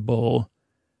comfortable.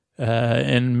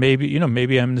 And maybe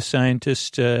I'm the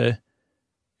scientist,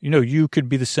 you could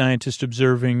be the scientist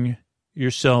observing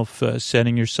yourself,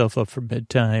 setting yourself up for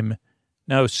bedtime.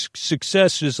 Now,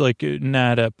 success is like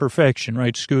not a perfection,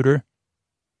 right, Scooter?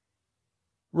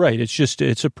 Right.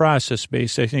 It's a process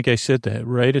based. I think I said that,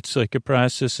 right? It's like a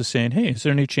process of saying, hey, is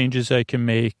there any changes I can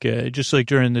make? Just like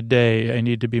during the day, I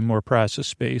need to be more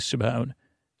process based about,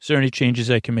 is there any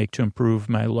changes I can make to improve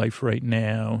my life right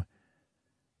now,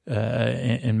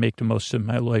 and make the most of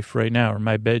my life right now, or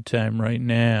my bedtime right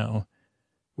now,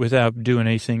 without doing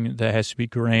anything that has to be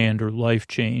grand or life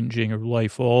changing or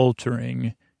life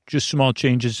altering. Just small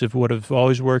changes of what have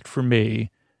always worked for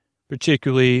me,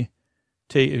 particularly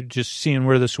just seeing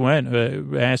where this went,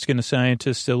 asking a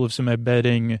scientist that lives in my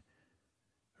bedding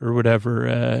or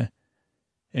whatever,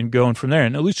 and going from there.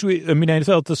 And at least I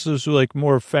felt this was like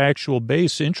more factual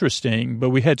based, interesting, but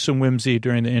we had some whimsy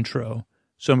during the intro.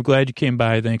 So I'm glad you came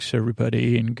by. Thanks,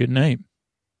 everybody, and good night.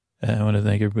 I want to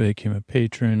thank everybody who became a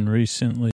patron recently.